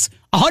Charlie's,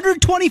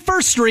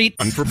 121st Street.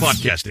 For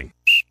podcasting.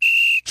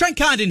 Trent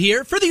Condon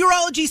here for the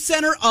Urology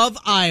Center of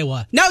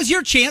Iowa. Now's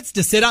your chance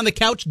to sit on the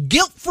couch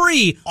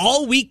guilt-free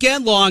all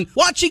weekend long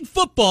watching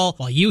football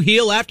while you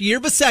heal after your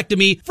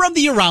vasectomy from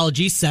the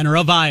Urology Center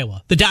of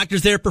Iowa. The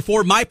doctors there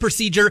perform my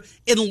procedure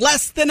in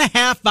less than a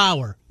half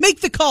hour. Make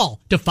the call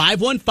to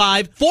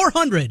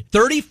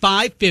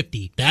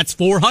 515-400-3550. That's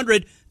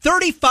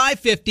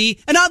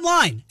 400-3550 and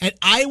online at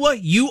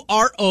iowauro.com.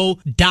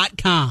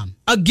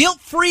 A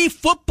guilt-free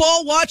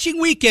football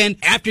watching weekend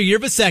after your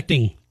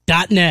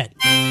vasectomy.net.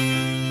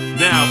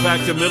 Now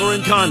back to Miller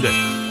and Condon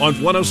on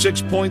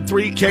 106.3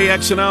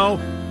 KXNO.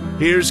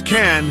 Here's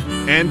Ken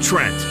and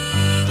Trent.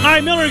 All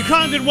right, Miller and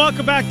Condon,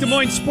 welcome back to Des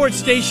Moines Sports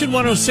Station,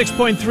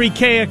 106.3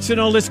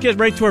 KXNO. Let's get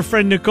right to our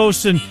friend Nick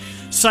Osen,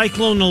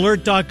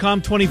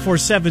 CycloneAlert.com,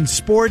 24/7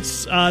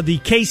 Sports. The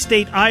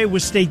K-State,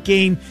 Iowa State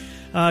game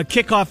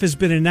kickoff has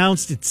been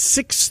announced. It's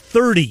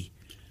 6:30.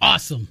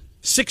 Awesome.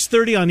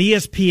 6:30 on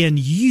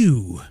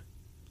ESPNU.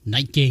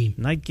 Night game.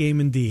 Night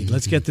game indeed.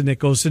 Let's get to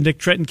Nick Osen. Nick,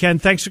 Trent, and Ken,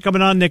 thanks for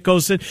coming on, Nick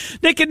Osen.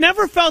 Nick, it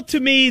never felt to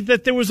me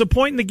that there was a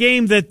point in the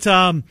game that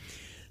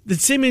that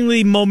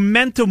seemingly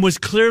momentum was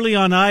clearly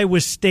on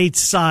Iowa State's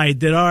side.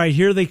 That, all right,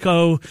 here they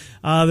go.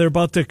 They're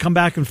about to come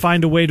back and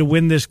find a way to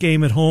win this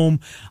game at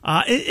home.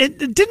 It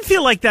didn't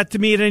feel like that to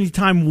me at any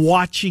time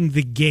watching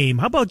the game.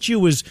 How about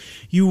you as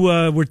you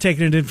were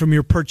taking it in from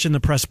your perch in the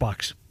press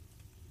box?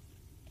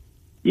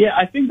 Yeah,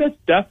 I think that's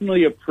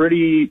definitely a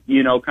pretty,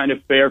 kind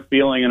of fair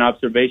feeling and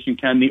observation,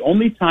 Ken. The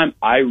only time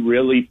I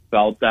really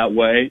felt that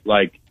way,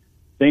 like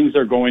things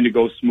are going to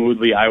go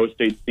smoothly, Iowa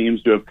State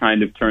seems to have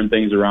kind of turned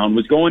things around,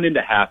 was going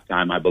into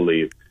halftime, I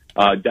believe.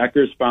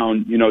 Deckers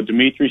found,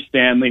 Dimitri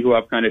Stanley, who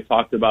I've kind of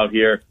talked about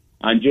here,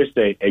 on just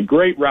a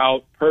great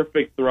route,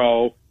 perfect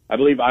throw. I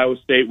believe Iowa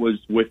State was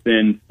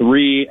within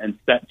 3 and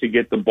set to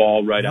get the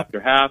ball right after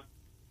half.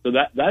 So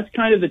that's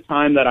kind of the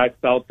time that I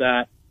felt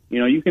that.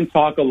 You can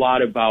talk a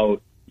lot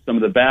about some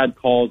of the bad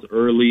calls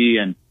early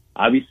and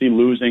obviously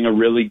losing a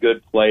really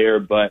good player.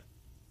 But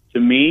to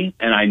me,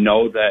 and I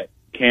know that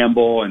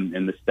Campbell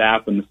and the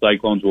staff and the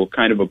Cyclones will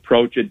kind of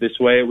approach it this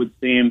way, it would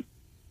seem,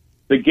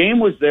 the game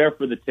was there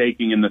for the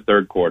taking in the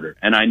third quarter.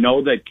 And I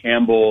know that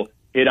Campbell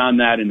hit on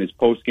that in his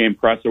post-game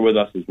presser with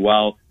us as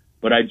well.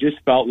 but I just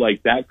felt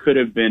like that could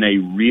have been a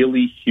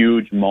really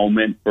huge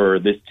moment for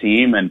this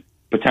team and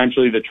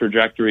potentially the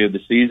trajectory of the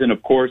season.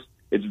 Of course,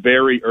 it's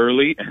very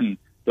early, and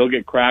they'll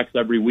get cracks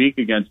every week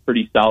against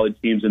pretty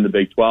solid teams in the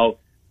Big 12.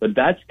 But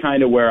that's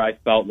kind of where I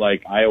felt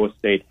like Iowa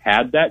State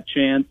had that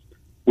chance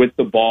with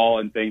the ball,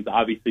 and things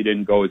obviously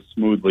didn't go as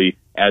smoothly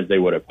as they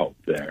would have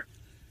hoped there.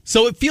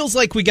 So it feels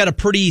like we got a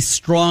pretty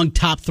strong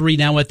top three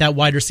now at that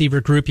wide receiver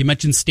group. You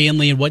mentioned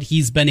Stanley and what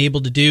he's been able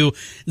to do.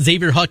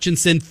 Xavier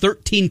Hutchinson,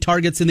 13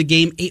 targets in the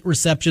game, 8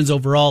 receptions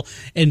overall,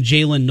 and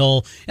Jalen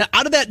Knoll. Now,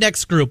 out of that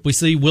next group, we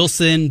see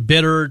Wilson,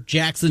 Bitter,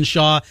 Jackson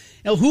Shaw.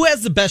 Now, who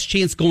has the best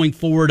chance going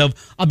forward of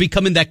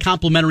becoming that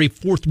complementary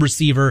fourth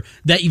receiver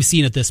that you've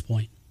seen at this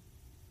point?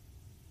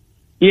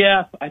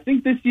 Yeah, I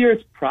think this year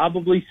it's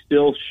probably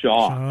still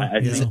Shaw. I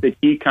think that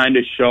he kind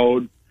of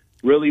showed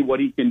really what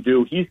he can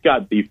do. He's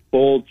got the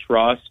full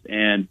trust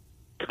and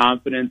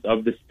confidence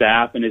of the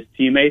staff and his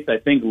teammates. I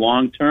think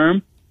long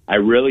term, I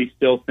really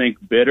still think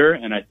Bitter,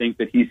 and I think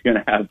that he's going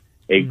to have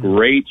a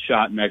great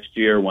shot next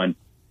year when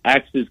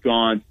X is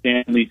gone,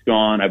 Stanley's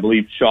gone, I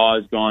believe Shaw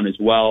is gone as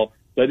well.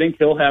 So I think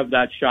he'll have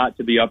that shot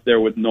to be up there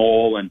with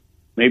Knoll and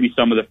maybe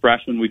some of the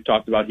freshmen we've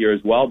talked about here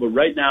as well. But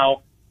right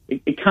now,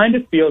 it kind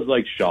of feels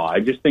like Shaw. I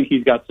just think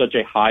he's got such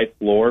a high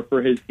floor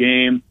for his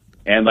game.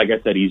 And like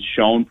I said, he's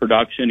shown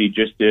production. He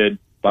just did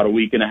about a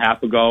week and a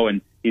half ago,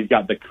 and he's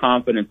got the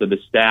confidence of the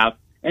staff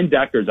and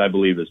Deckers, I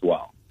believe, as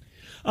well.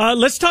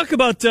 Let's talk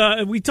about,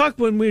 we talked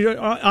when we were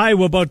at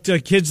Iowa about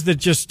kids that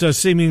just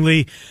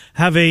seemingly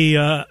have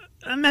a,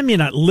 I mean,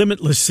 not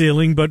limitless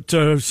ceiling, but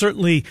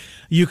certainly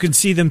you can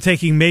see them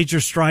taking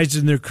major strides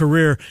in their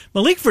career.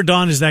 Malik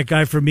Verdon is that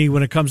guy for me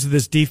when it comes to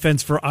this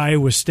defense for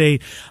Iowa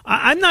State.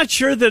 I'm not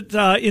sure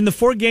that in the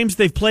 4 games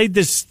they've played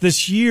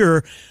this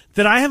year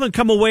that I haven't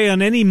come away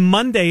on any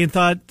Monday and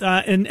thought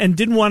and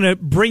didn't want to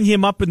bring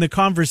him up in the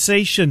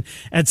conversation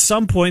at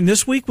some point. And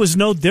this week was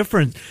no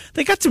different.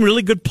 They got some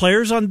really good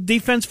players on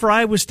defense for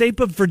Iowa State,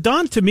 but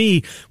Verdon, to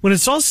me, when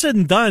it's all said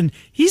and done,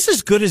 he's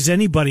as good as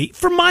anybody,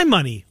 for my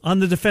money, on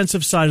the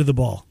defensive side of the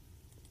ball.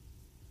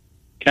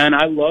 Ken,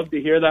 I love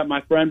to hear that,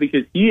 my friend,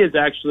 because he is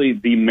actually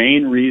the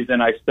main reason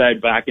I said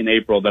back in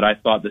April that I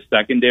thought the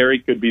secondary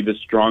could be the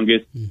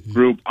strongest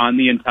group on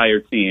the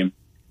entire team.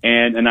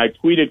 And I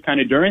tweeted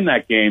kind of during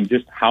that game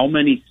just how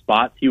many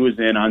spots he was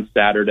in on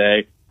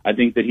Saturday. I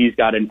think that he's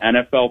got an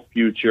NFL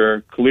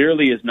future,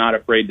 clearly is not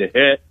afraid to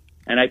hit,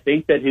 and I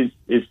think that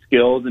his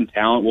skills and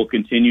talent will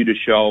continue to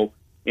show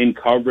in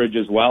coverage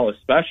as well,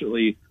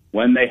 especially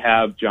when they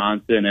have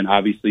Johnson and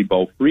obviously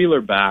Beau Freyler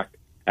back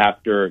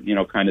after,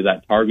 kind of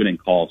that targeting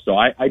call. So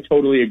I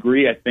totally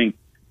agree. I think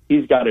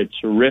he's got a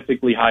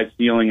terrifically high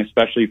ceiling,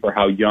 especially for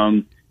how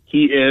young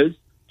he is.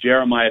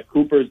 Jeremiah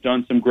Cooper's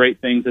done some great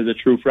things as a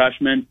true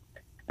freshman.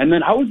 And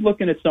then I was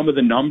looking at some of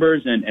the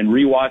numbers and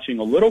rewatching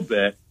a little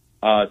bit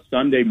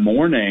Sunday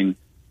morning,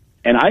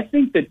 and I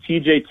think that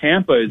TJ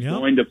Tampa is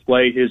going to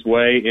play his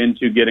way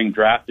into getting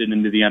drafted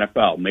into the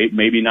NFL.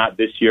 Maybe not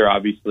this year,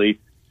 obviously,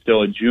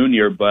 still a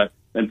junior, but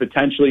then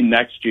potentially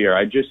next year.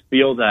 I just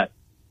feel that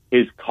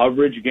his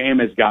coverage game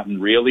has gotten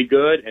really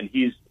good, and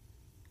he's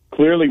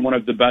clearly one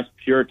of the best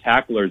pure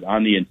tacklers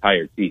on the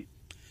entire team.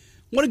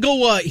 I want to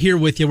go here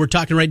with you. We're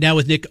talking right now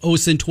with Nick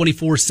Osen,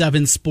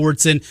 24/7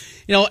 Sports. And,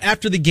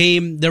 after the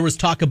game, there was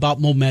talk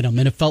about momentum,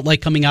 and it felt like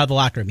coming out of the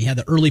locker room. He had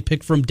the early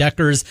pick from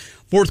Deckers,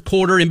 fourth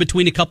quarter, in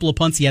between a couple of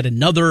punts. He had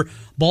another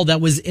ball that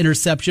was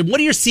interception.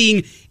 What are you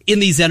seeing in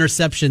these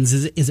interceptions?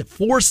 Is it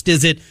forced?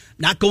 Is it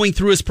not going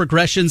through his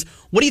progressions?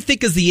 What do you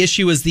think is the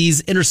issue as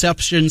these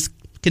interceptions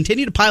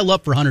continue to pile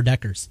up for Hunter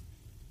Deckers?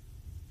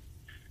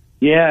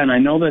 Yeah, and I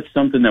know that's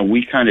something that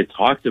we kind of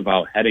talked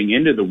about heading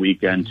into the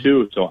weekend,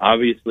 too. So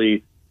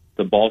obviously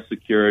the ball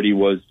security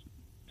was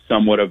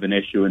somewhat of an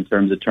issue in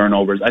terms of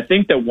turnovers. I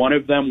think that one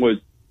of them was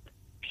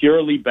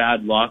purely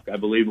bad luck. I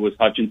believe it was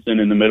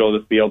Hutchinson in the middle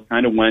of the field,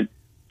 kind of went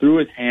through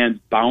his hands,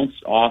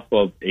 bounced off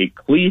of a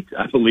cleat,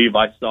 I believe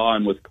I saw,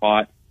 and was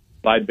caught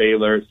by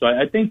Baylor. So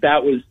I think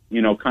that was,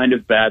 kind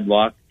of bad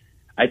luck.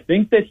 I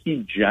think that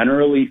he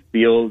generally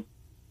feels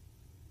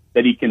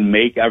that he can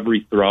make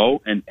every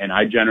throw, and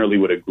I generally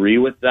would agree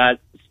with that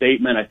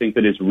statement. I think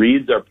that his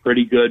reads are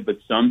pretty good, but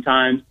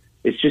sometimes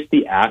it's just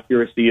the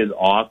accuracy is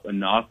off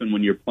enough, and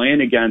when you're playing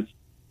against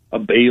a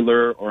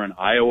Baylor or an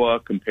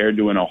Iowa compared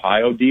to an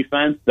Ohio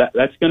defense,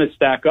 that's going to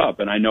stack up,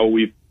 and I know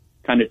we've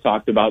kind of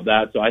talked about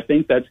that, so I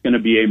think that's going to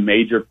be a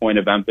major point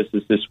of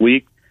emphasis this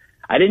week.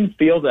 I didn't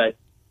feel that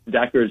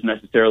Deckers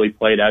necessarily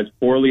played as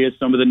poorly as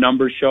some of the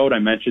numbers showed. I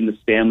mentioned the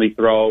Stanley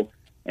throw,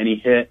 and he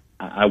hit,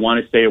 I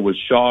want to say it was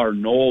Shaw or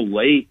Knoll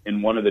late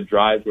in one of the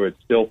drives where it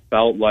still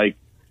felt like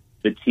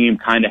the team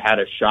kind of had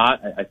a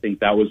shot. I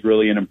think that was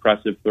really an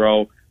impressive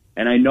throw.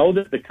 And I know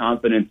that the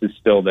confidence is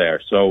still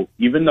there. So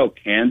even though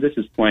Kansas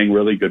is playing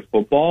really good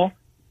football,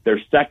 their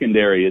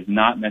secondary is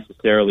not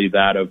necessarily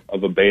that of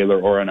a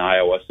Baylor or an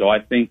Iowa. So I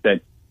think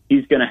that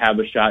he's going to have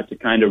a shot to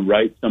kind of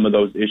right some of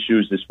those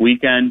issues this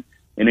weekend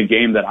in a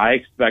game that I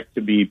expect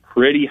to be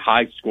pretty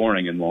high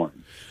scoring in Lawrence.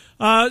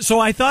 So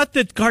I thought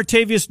that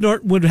Cartavius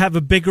Norton would have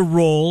a bigger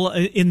role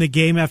in the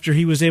game after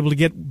he was able to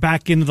get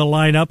back into the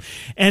lineup.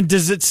 And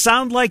does it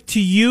sound like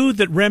to you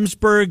that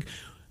Remsburg,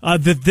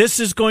 that this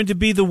is going to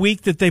be the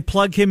week that they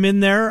plug him in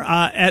there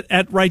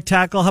at right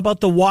tackle? How about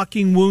the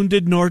walking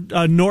wounded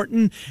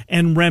Norton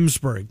and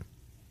Remsburg?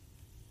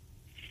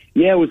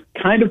 Yeah, it was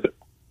kind of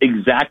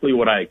exactly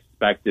what I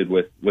expected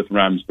with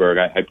Remsburg.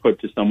 I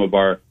put to some of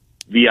our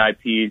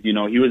VIPs,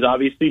 he was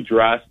obviously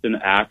dressed and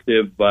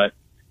active, but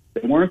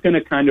they weren't going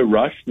to kind of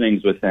rush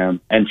things with him.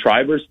 And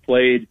Trivers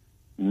played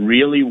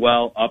really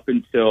well up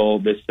until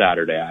this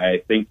Saturday.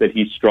 I think that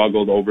he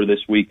struggled over this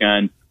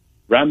weekend.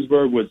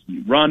 Remsburg was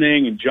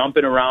running and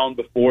jumping around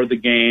before the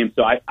game.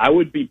 So I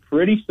would be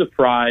pretty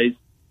surprised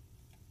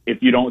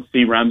if you don't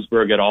see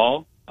Remsburg at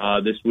all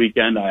this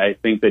weekend. I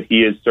think that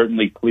he is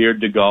certainly cleared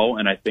to go.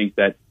 And I think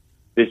that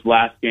this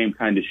last game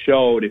kind of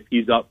showed if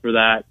he's up for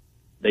that,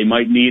 they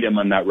might need him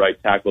on that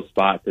right tackle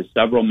spot because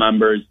several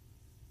members,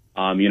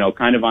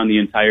 kind of on the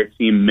entire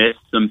team missed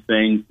some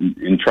things,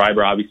 and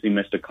Triber obviously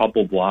missed a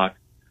couple blocks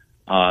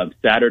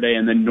Saturday.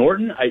 And then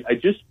Norton, I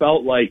just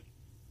felt like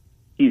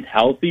he's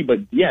healthy,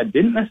 but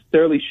didn't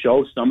necessarily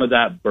show some of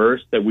that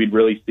burst that we'd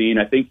really seen.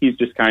 I think he's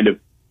just kind of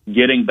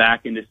getting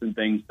back into some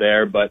things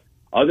there. But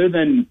other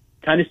than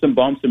kind of some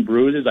bumps and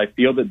bruises, I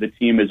feel that the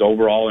team is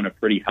overall in a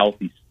pretty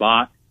healthy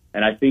spot.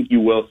 And I think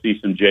you will see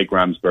some Jake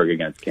Remsburg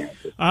against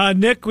Kansas.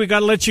 Nick, we got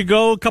to let you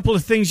go. A couple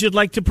of things you'd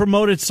like to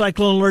promote at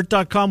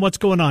CycloneAlert.com. What's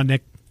going on,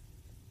 Nick?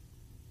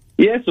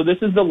 Yeah, so this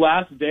is the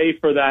last day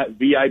for that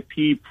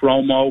VIP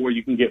promo where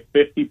you can get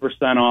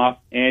 50% off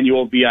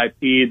annual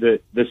VIP.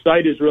 The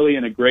site is really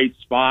in a great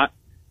spot.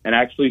 And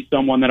actually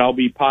someone that I'll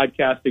be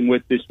podcasting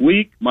with this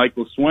week,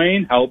 Michael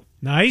Swain, helped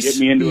get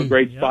me into a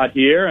great spot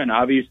here. And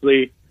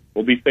obviously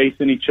we'll be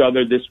facing each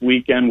other this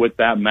weekend with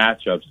that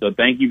matchup. So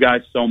thank you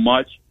guys so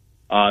much.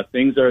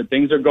 Things are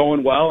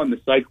going well, and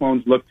the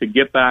Cyclones look to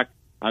get back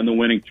on the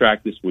winning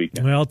track this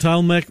weekend. Well,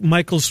 tell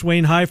Michael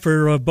Swain hi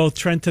for both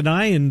Trent and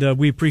I, and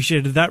we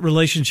appreciated that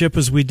relationship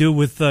as we do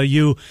with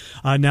you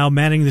now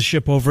manning the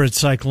ship over at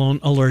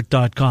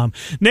CycloneAlert.com.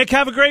 Nick,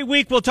 have a great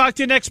week. We'll talk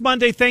to you next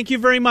Monday. Thank you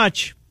very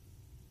much.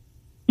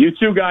 You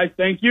too, guys.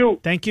 Thank you.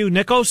 Thank you.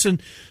 Nick Osen,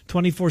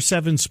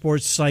 24/7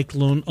 Sports,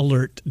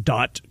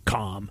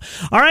 CycloneAlert.com.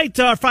 All right,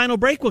 our final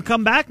break. We'll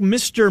come back.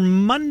 Mr.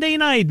 Monday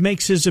Night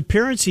makes his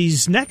appearance.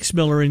 He's next.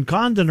 Miller and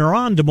Condon are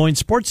on Des Moines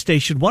Sports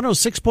Station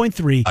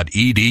 106.3 at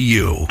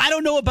EDU. I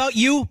don't know about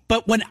you,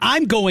 but when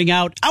I'm going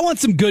out, I want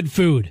some good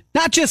food.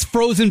 Not just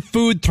frozen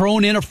food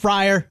thrown in a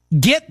fryer.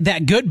 Get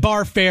that good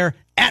bar fare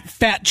at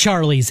Fat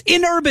Charlie's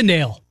in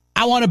Urbandale.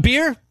 I want a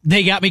beer?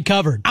 They got me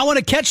covered. I want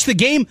to catch the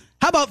game?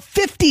 How about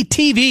 50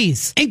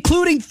 TVs,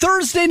 including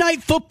Thursday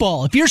Night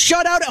Football? If you're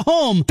shut out at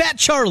home, Fat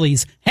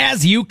Charlie's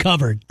has you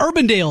covered.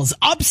 Urbandale's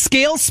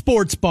upscale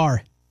sports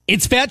bar.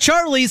 It's Fat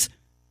Charlie's,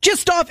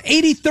 just off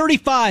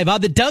 8035 on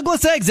the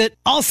Douglas exit.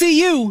 I'll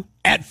see you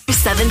at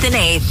 7th and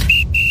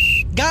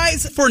 8th.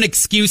 Guys, for an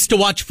excuse to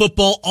watch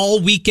football all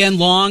weekend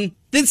long,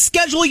 then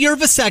schedule your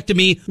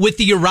vasectomy with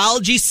the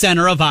Urology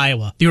Center of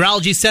Iowa. The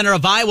Urology Center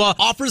of Iowa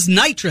offers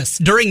nitrous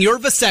during your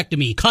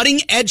vasectomy,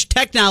 cutting-edge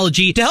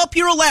technology to help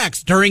you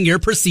relax during your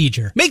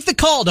procedure. Make the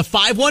call to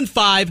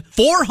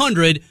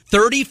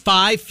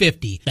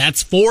 515-400-3550.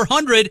 That's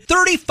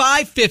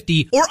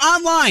 400-3550 or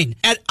online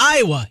at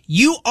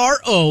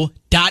iowauro.com.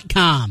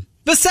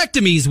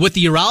 Vasectomies with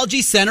the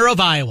Urology Center of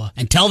Iowa.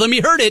 And tell them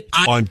you heard it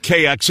on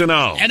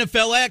KXNO.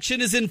 NFL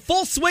action is in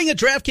full swing at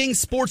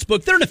DraftKings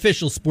Sportsbook. They're an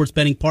official sports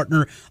betting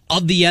partner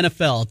of the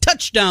NFL.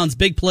 Touchdowns,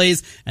 big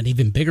plays, and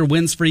even bigger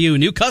wins for you.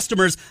 New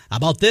customers, how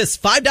about this?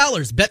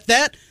 $5. Bet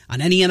that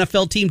on any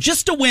NFL team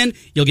just to win.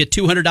 You'll get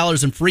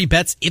 $200 in free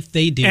bets if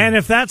they do. And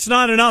if that's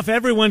not enough,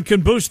 everyone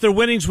can boost their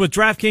winnings with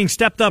DraftKings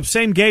stepped-up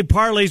same-game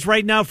parlays.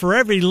 Right now, for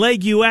every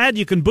leg you add,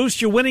 you can boost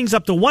your winnings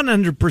up to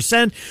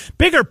 100%.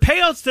 Bigger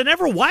payouts than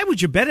ever. Why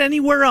would you bet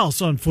anywhere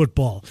else on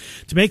football?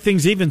 To make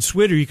things even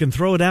sweeter, you can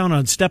throw down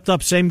on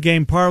stepped-up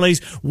same-game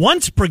parlays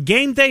once per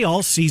game day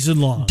all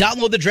season long.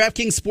 Download the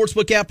DraftKings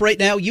Sportsbook app right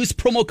now. Use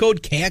promo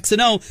code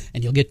KXNO,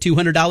 and you'll get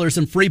 $200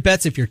 in free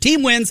bets if your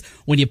team wins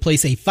when you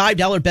place a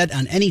 $5 bet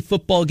on any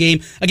football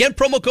game. Again,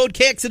 promo code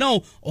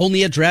KXNO,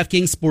 only at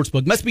DraftKings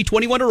Sportsbook. Must be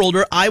 21 or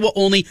older, Iowa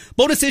only.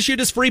 Bonus issued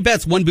as free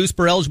bets, one boost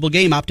per eligible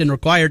game. Opt-in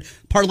required.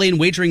 Parlay and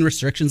wagering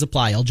restrictions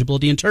apply.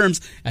 Eligibility and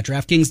terms at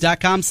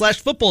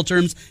DraftKings.com/football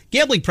terms.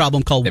 Gambling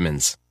problem, call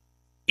Women's.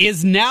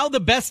 Is now the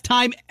best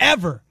time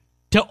ever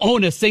to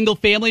own a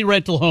single-family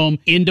rental home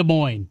in Des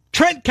Moines.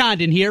 Trent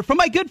Condon here from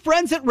my good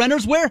friends at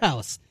Renters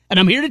Warehouse. And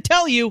I'm here to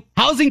tell you,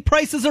 housing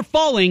prices are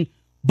falling,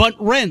 but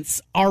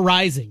rents are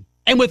rising.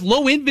 And with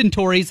low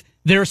inventories,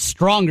 they're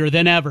stronger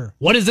than ever.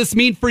 What does this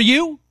mean for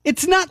you?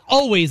 It's not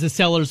always a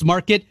seller's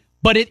market,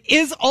 but it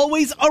is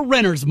always a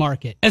renter's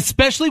market,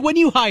 especially when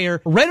you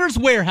hire Renters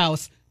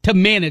Warehouse to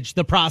manage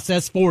the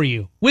process for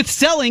you. With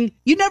selling,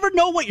 you never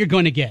know what you're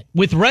going to get.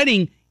 With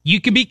renting, you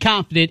can be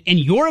confident in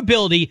your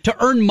ability to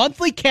earn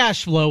monthly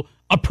cash flow,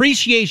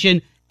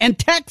 appreciation, and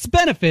tax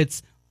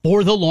benefits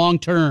for the long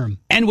term.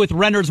 And with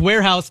Renters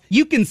Warehouse,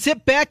 you can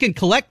sit back and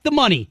collect the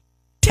money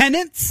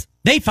Tenants,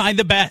 they find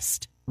the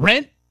best.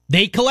 Rent,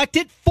 they collect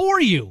it for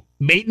you.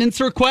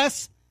 Maintenance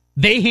requests,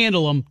 they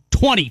handle them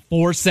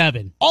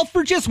 24/7. All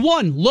for just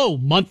one low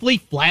monthly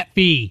flat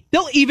fee.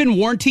 They'll even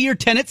warranty your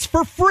tenants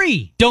for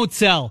free. Don't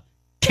sell.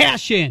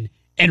 Cash in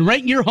and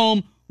rent your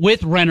home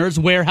with Renters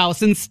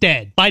Warehouse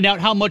instead. Find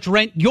out how much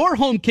rent your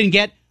home can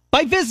get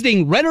by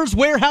visiting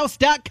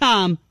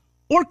renterswarehouse.com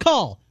or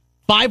call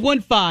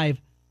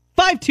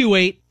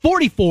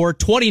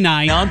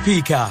 515-528-4429 on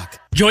Peacock.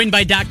 Joined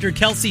by Dr.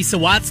 Kelsey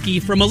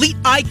Sawatsky from Elite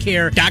Eye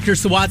Care. Dr.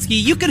 Sawatsky,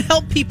 you can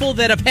help people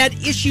that have had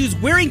issues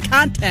wearing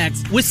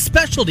contacts with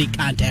specialty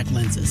contact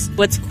lenses.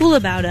 What's cool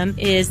about them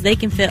is they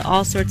can fit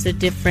all sorts of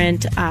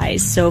different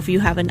eyes. So if you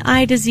have an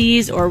eye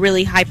disease or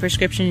really high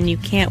prescription and you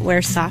can't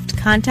wear soft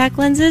contact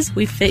lenses,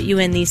 we fit you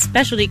in these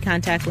specialty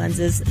contact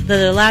lenses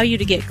that allow you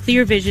to get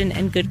clear vision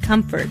and good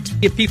comfort.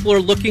 If people are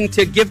looking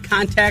to give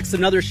contacts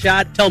another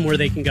shot, tell them where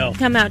they can go.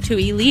 Come out to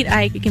Elite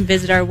Eye. You can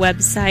visit our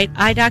website,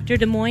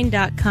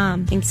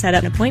 eyedoctordesmoines.com. And set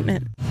up an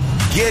appointment.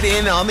 Get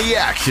in on the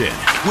action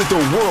with the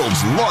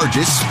world's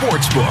largest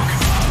sports book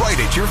right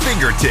at your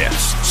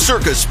fingertips.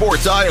 Circa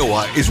Sports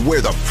Iowa is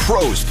where the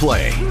pros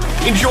play.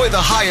 Enjoy the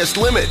highest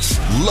limits,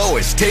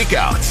 lowest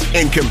takeouts,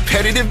 and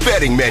competitive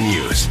betting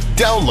menus.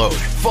 Download,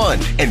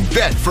 fund, and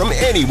bet from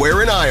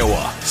anywhere in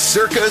Iowa.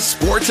 Circa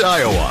Sports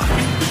Iowa.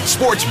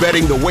 Sports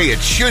betting the way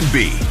it should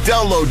be.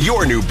 Download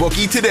your new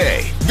bookie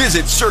today.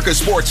 Visit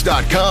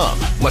circasports.com.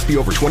 Must be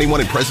over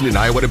 21 and present in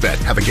Iowa to bet.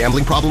 Have a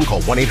gambling problem?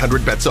 Call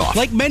 1-800-BETS-OFF.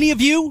 Like many of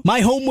you,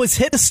 my home was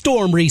hit a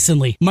storm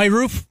recently. My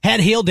roof had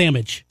hail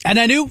damage, and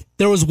I knew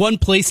there was one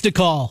place to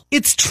call.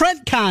 It's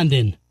Trent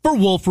Condon for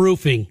Wolf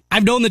Roofing.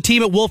 I've known the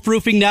team at Wolf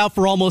Roofing now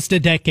for almost a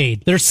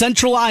decade. They're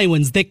Central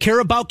Iowans that care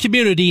about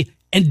community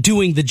and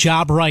doing the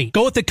job right.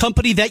 Go with a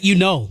company that you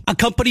know, a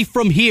company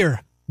from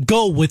here.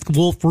 Go with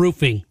Wolf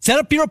Roofing. Set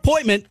up your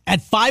appointment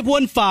at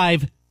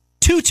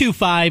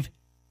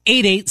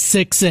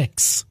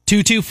 515-225-8866.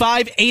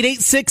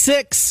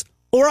 225-8866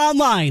 or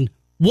online,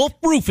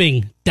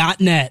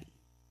 wolfroofing.net.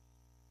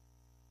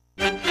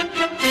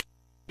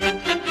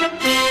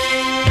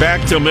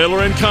 Back to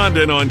Miller and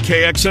Condon on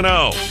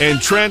KXNO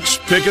and Trent's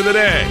Pick of the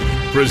Day,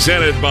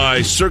 presented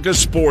by Circa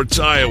Sports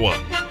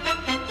Iowa.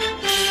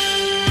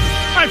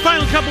 All right,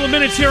 final couple of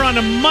minutes here on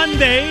a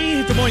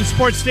Monday. Des Moines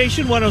Sports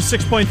Station,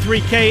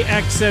 106.3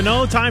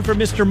 KXNO. Time for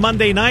Mr.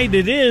 Monday Night.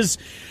 It is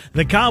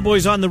the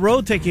Cowboys on the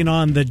road taking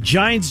on the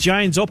Giants.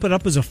 Giants open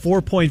up as a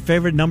 4-point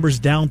favorite. Numbers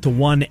down to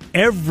 1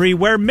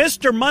 everywhere.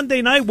 Mr.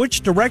 Monday Night, which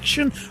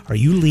direction are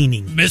you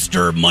leaning?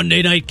 Mr.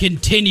 Monday Night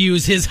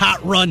continues his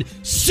hot run.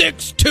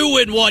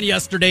 6-2-1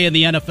 yesterday in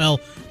the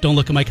NFL. Don't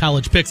look at my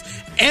college picks.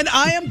 And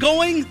I am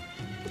going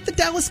with the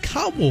Dallas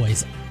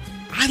Cowboys.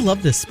 I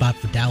love this spot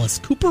for Dallas.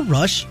 Cooper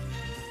Rush.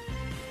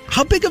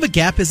 How big of a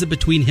gap is it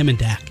between him and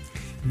Dak?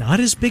 Not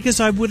as big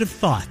as I would have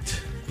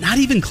thought. Not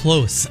even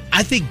close.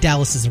 I think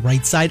Dallas is the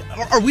right side.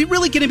 Are we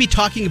really going to be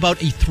talking about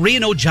a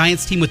 3-0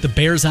 Giants team with the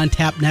Bears on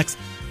tap next?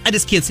 I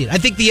just can't see it. I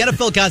think the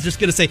NFL guys are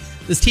just going to say,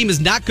 this team is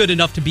not good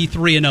enough to be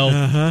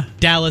 3-0.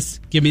 Dallas,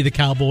 give me the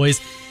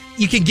Cowboys.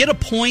 You can get a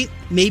point,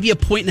 maybe a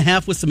point and a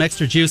half with some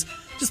extra juice.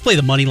 Just play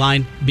the money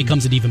line. It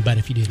becomes an even bet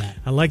if you do that.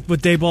 I like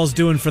what Dayball's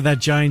doing for that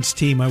Giants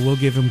team. I will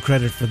give him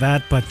credit for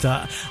that. But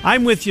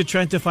I'm with you,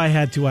 Trent. If I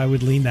had to, I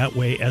would lean that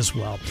way as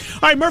well. All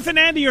right, Murph and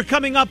Andy are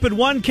coming up at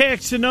 1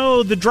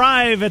 KXNO, The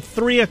Drive at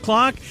 3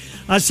 o'clock.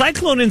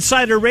 Cyclone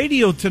Insider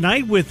Radio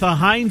tonight with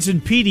Hines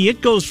and Petey.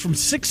 It goes from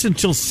 6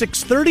 until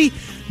 6:30.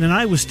 Then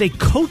Iowa State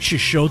Coaches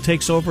Show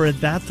takes over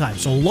at that time.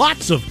 So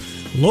lots of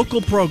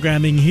local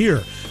programming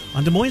here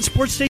on Des Moines Sports Station.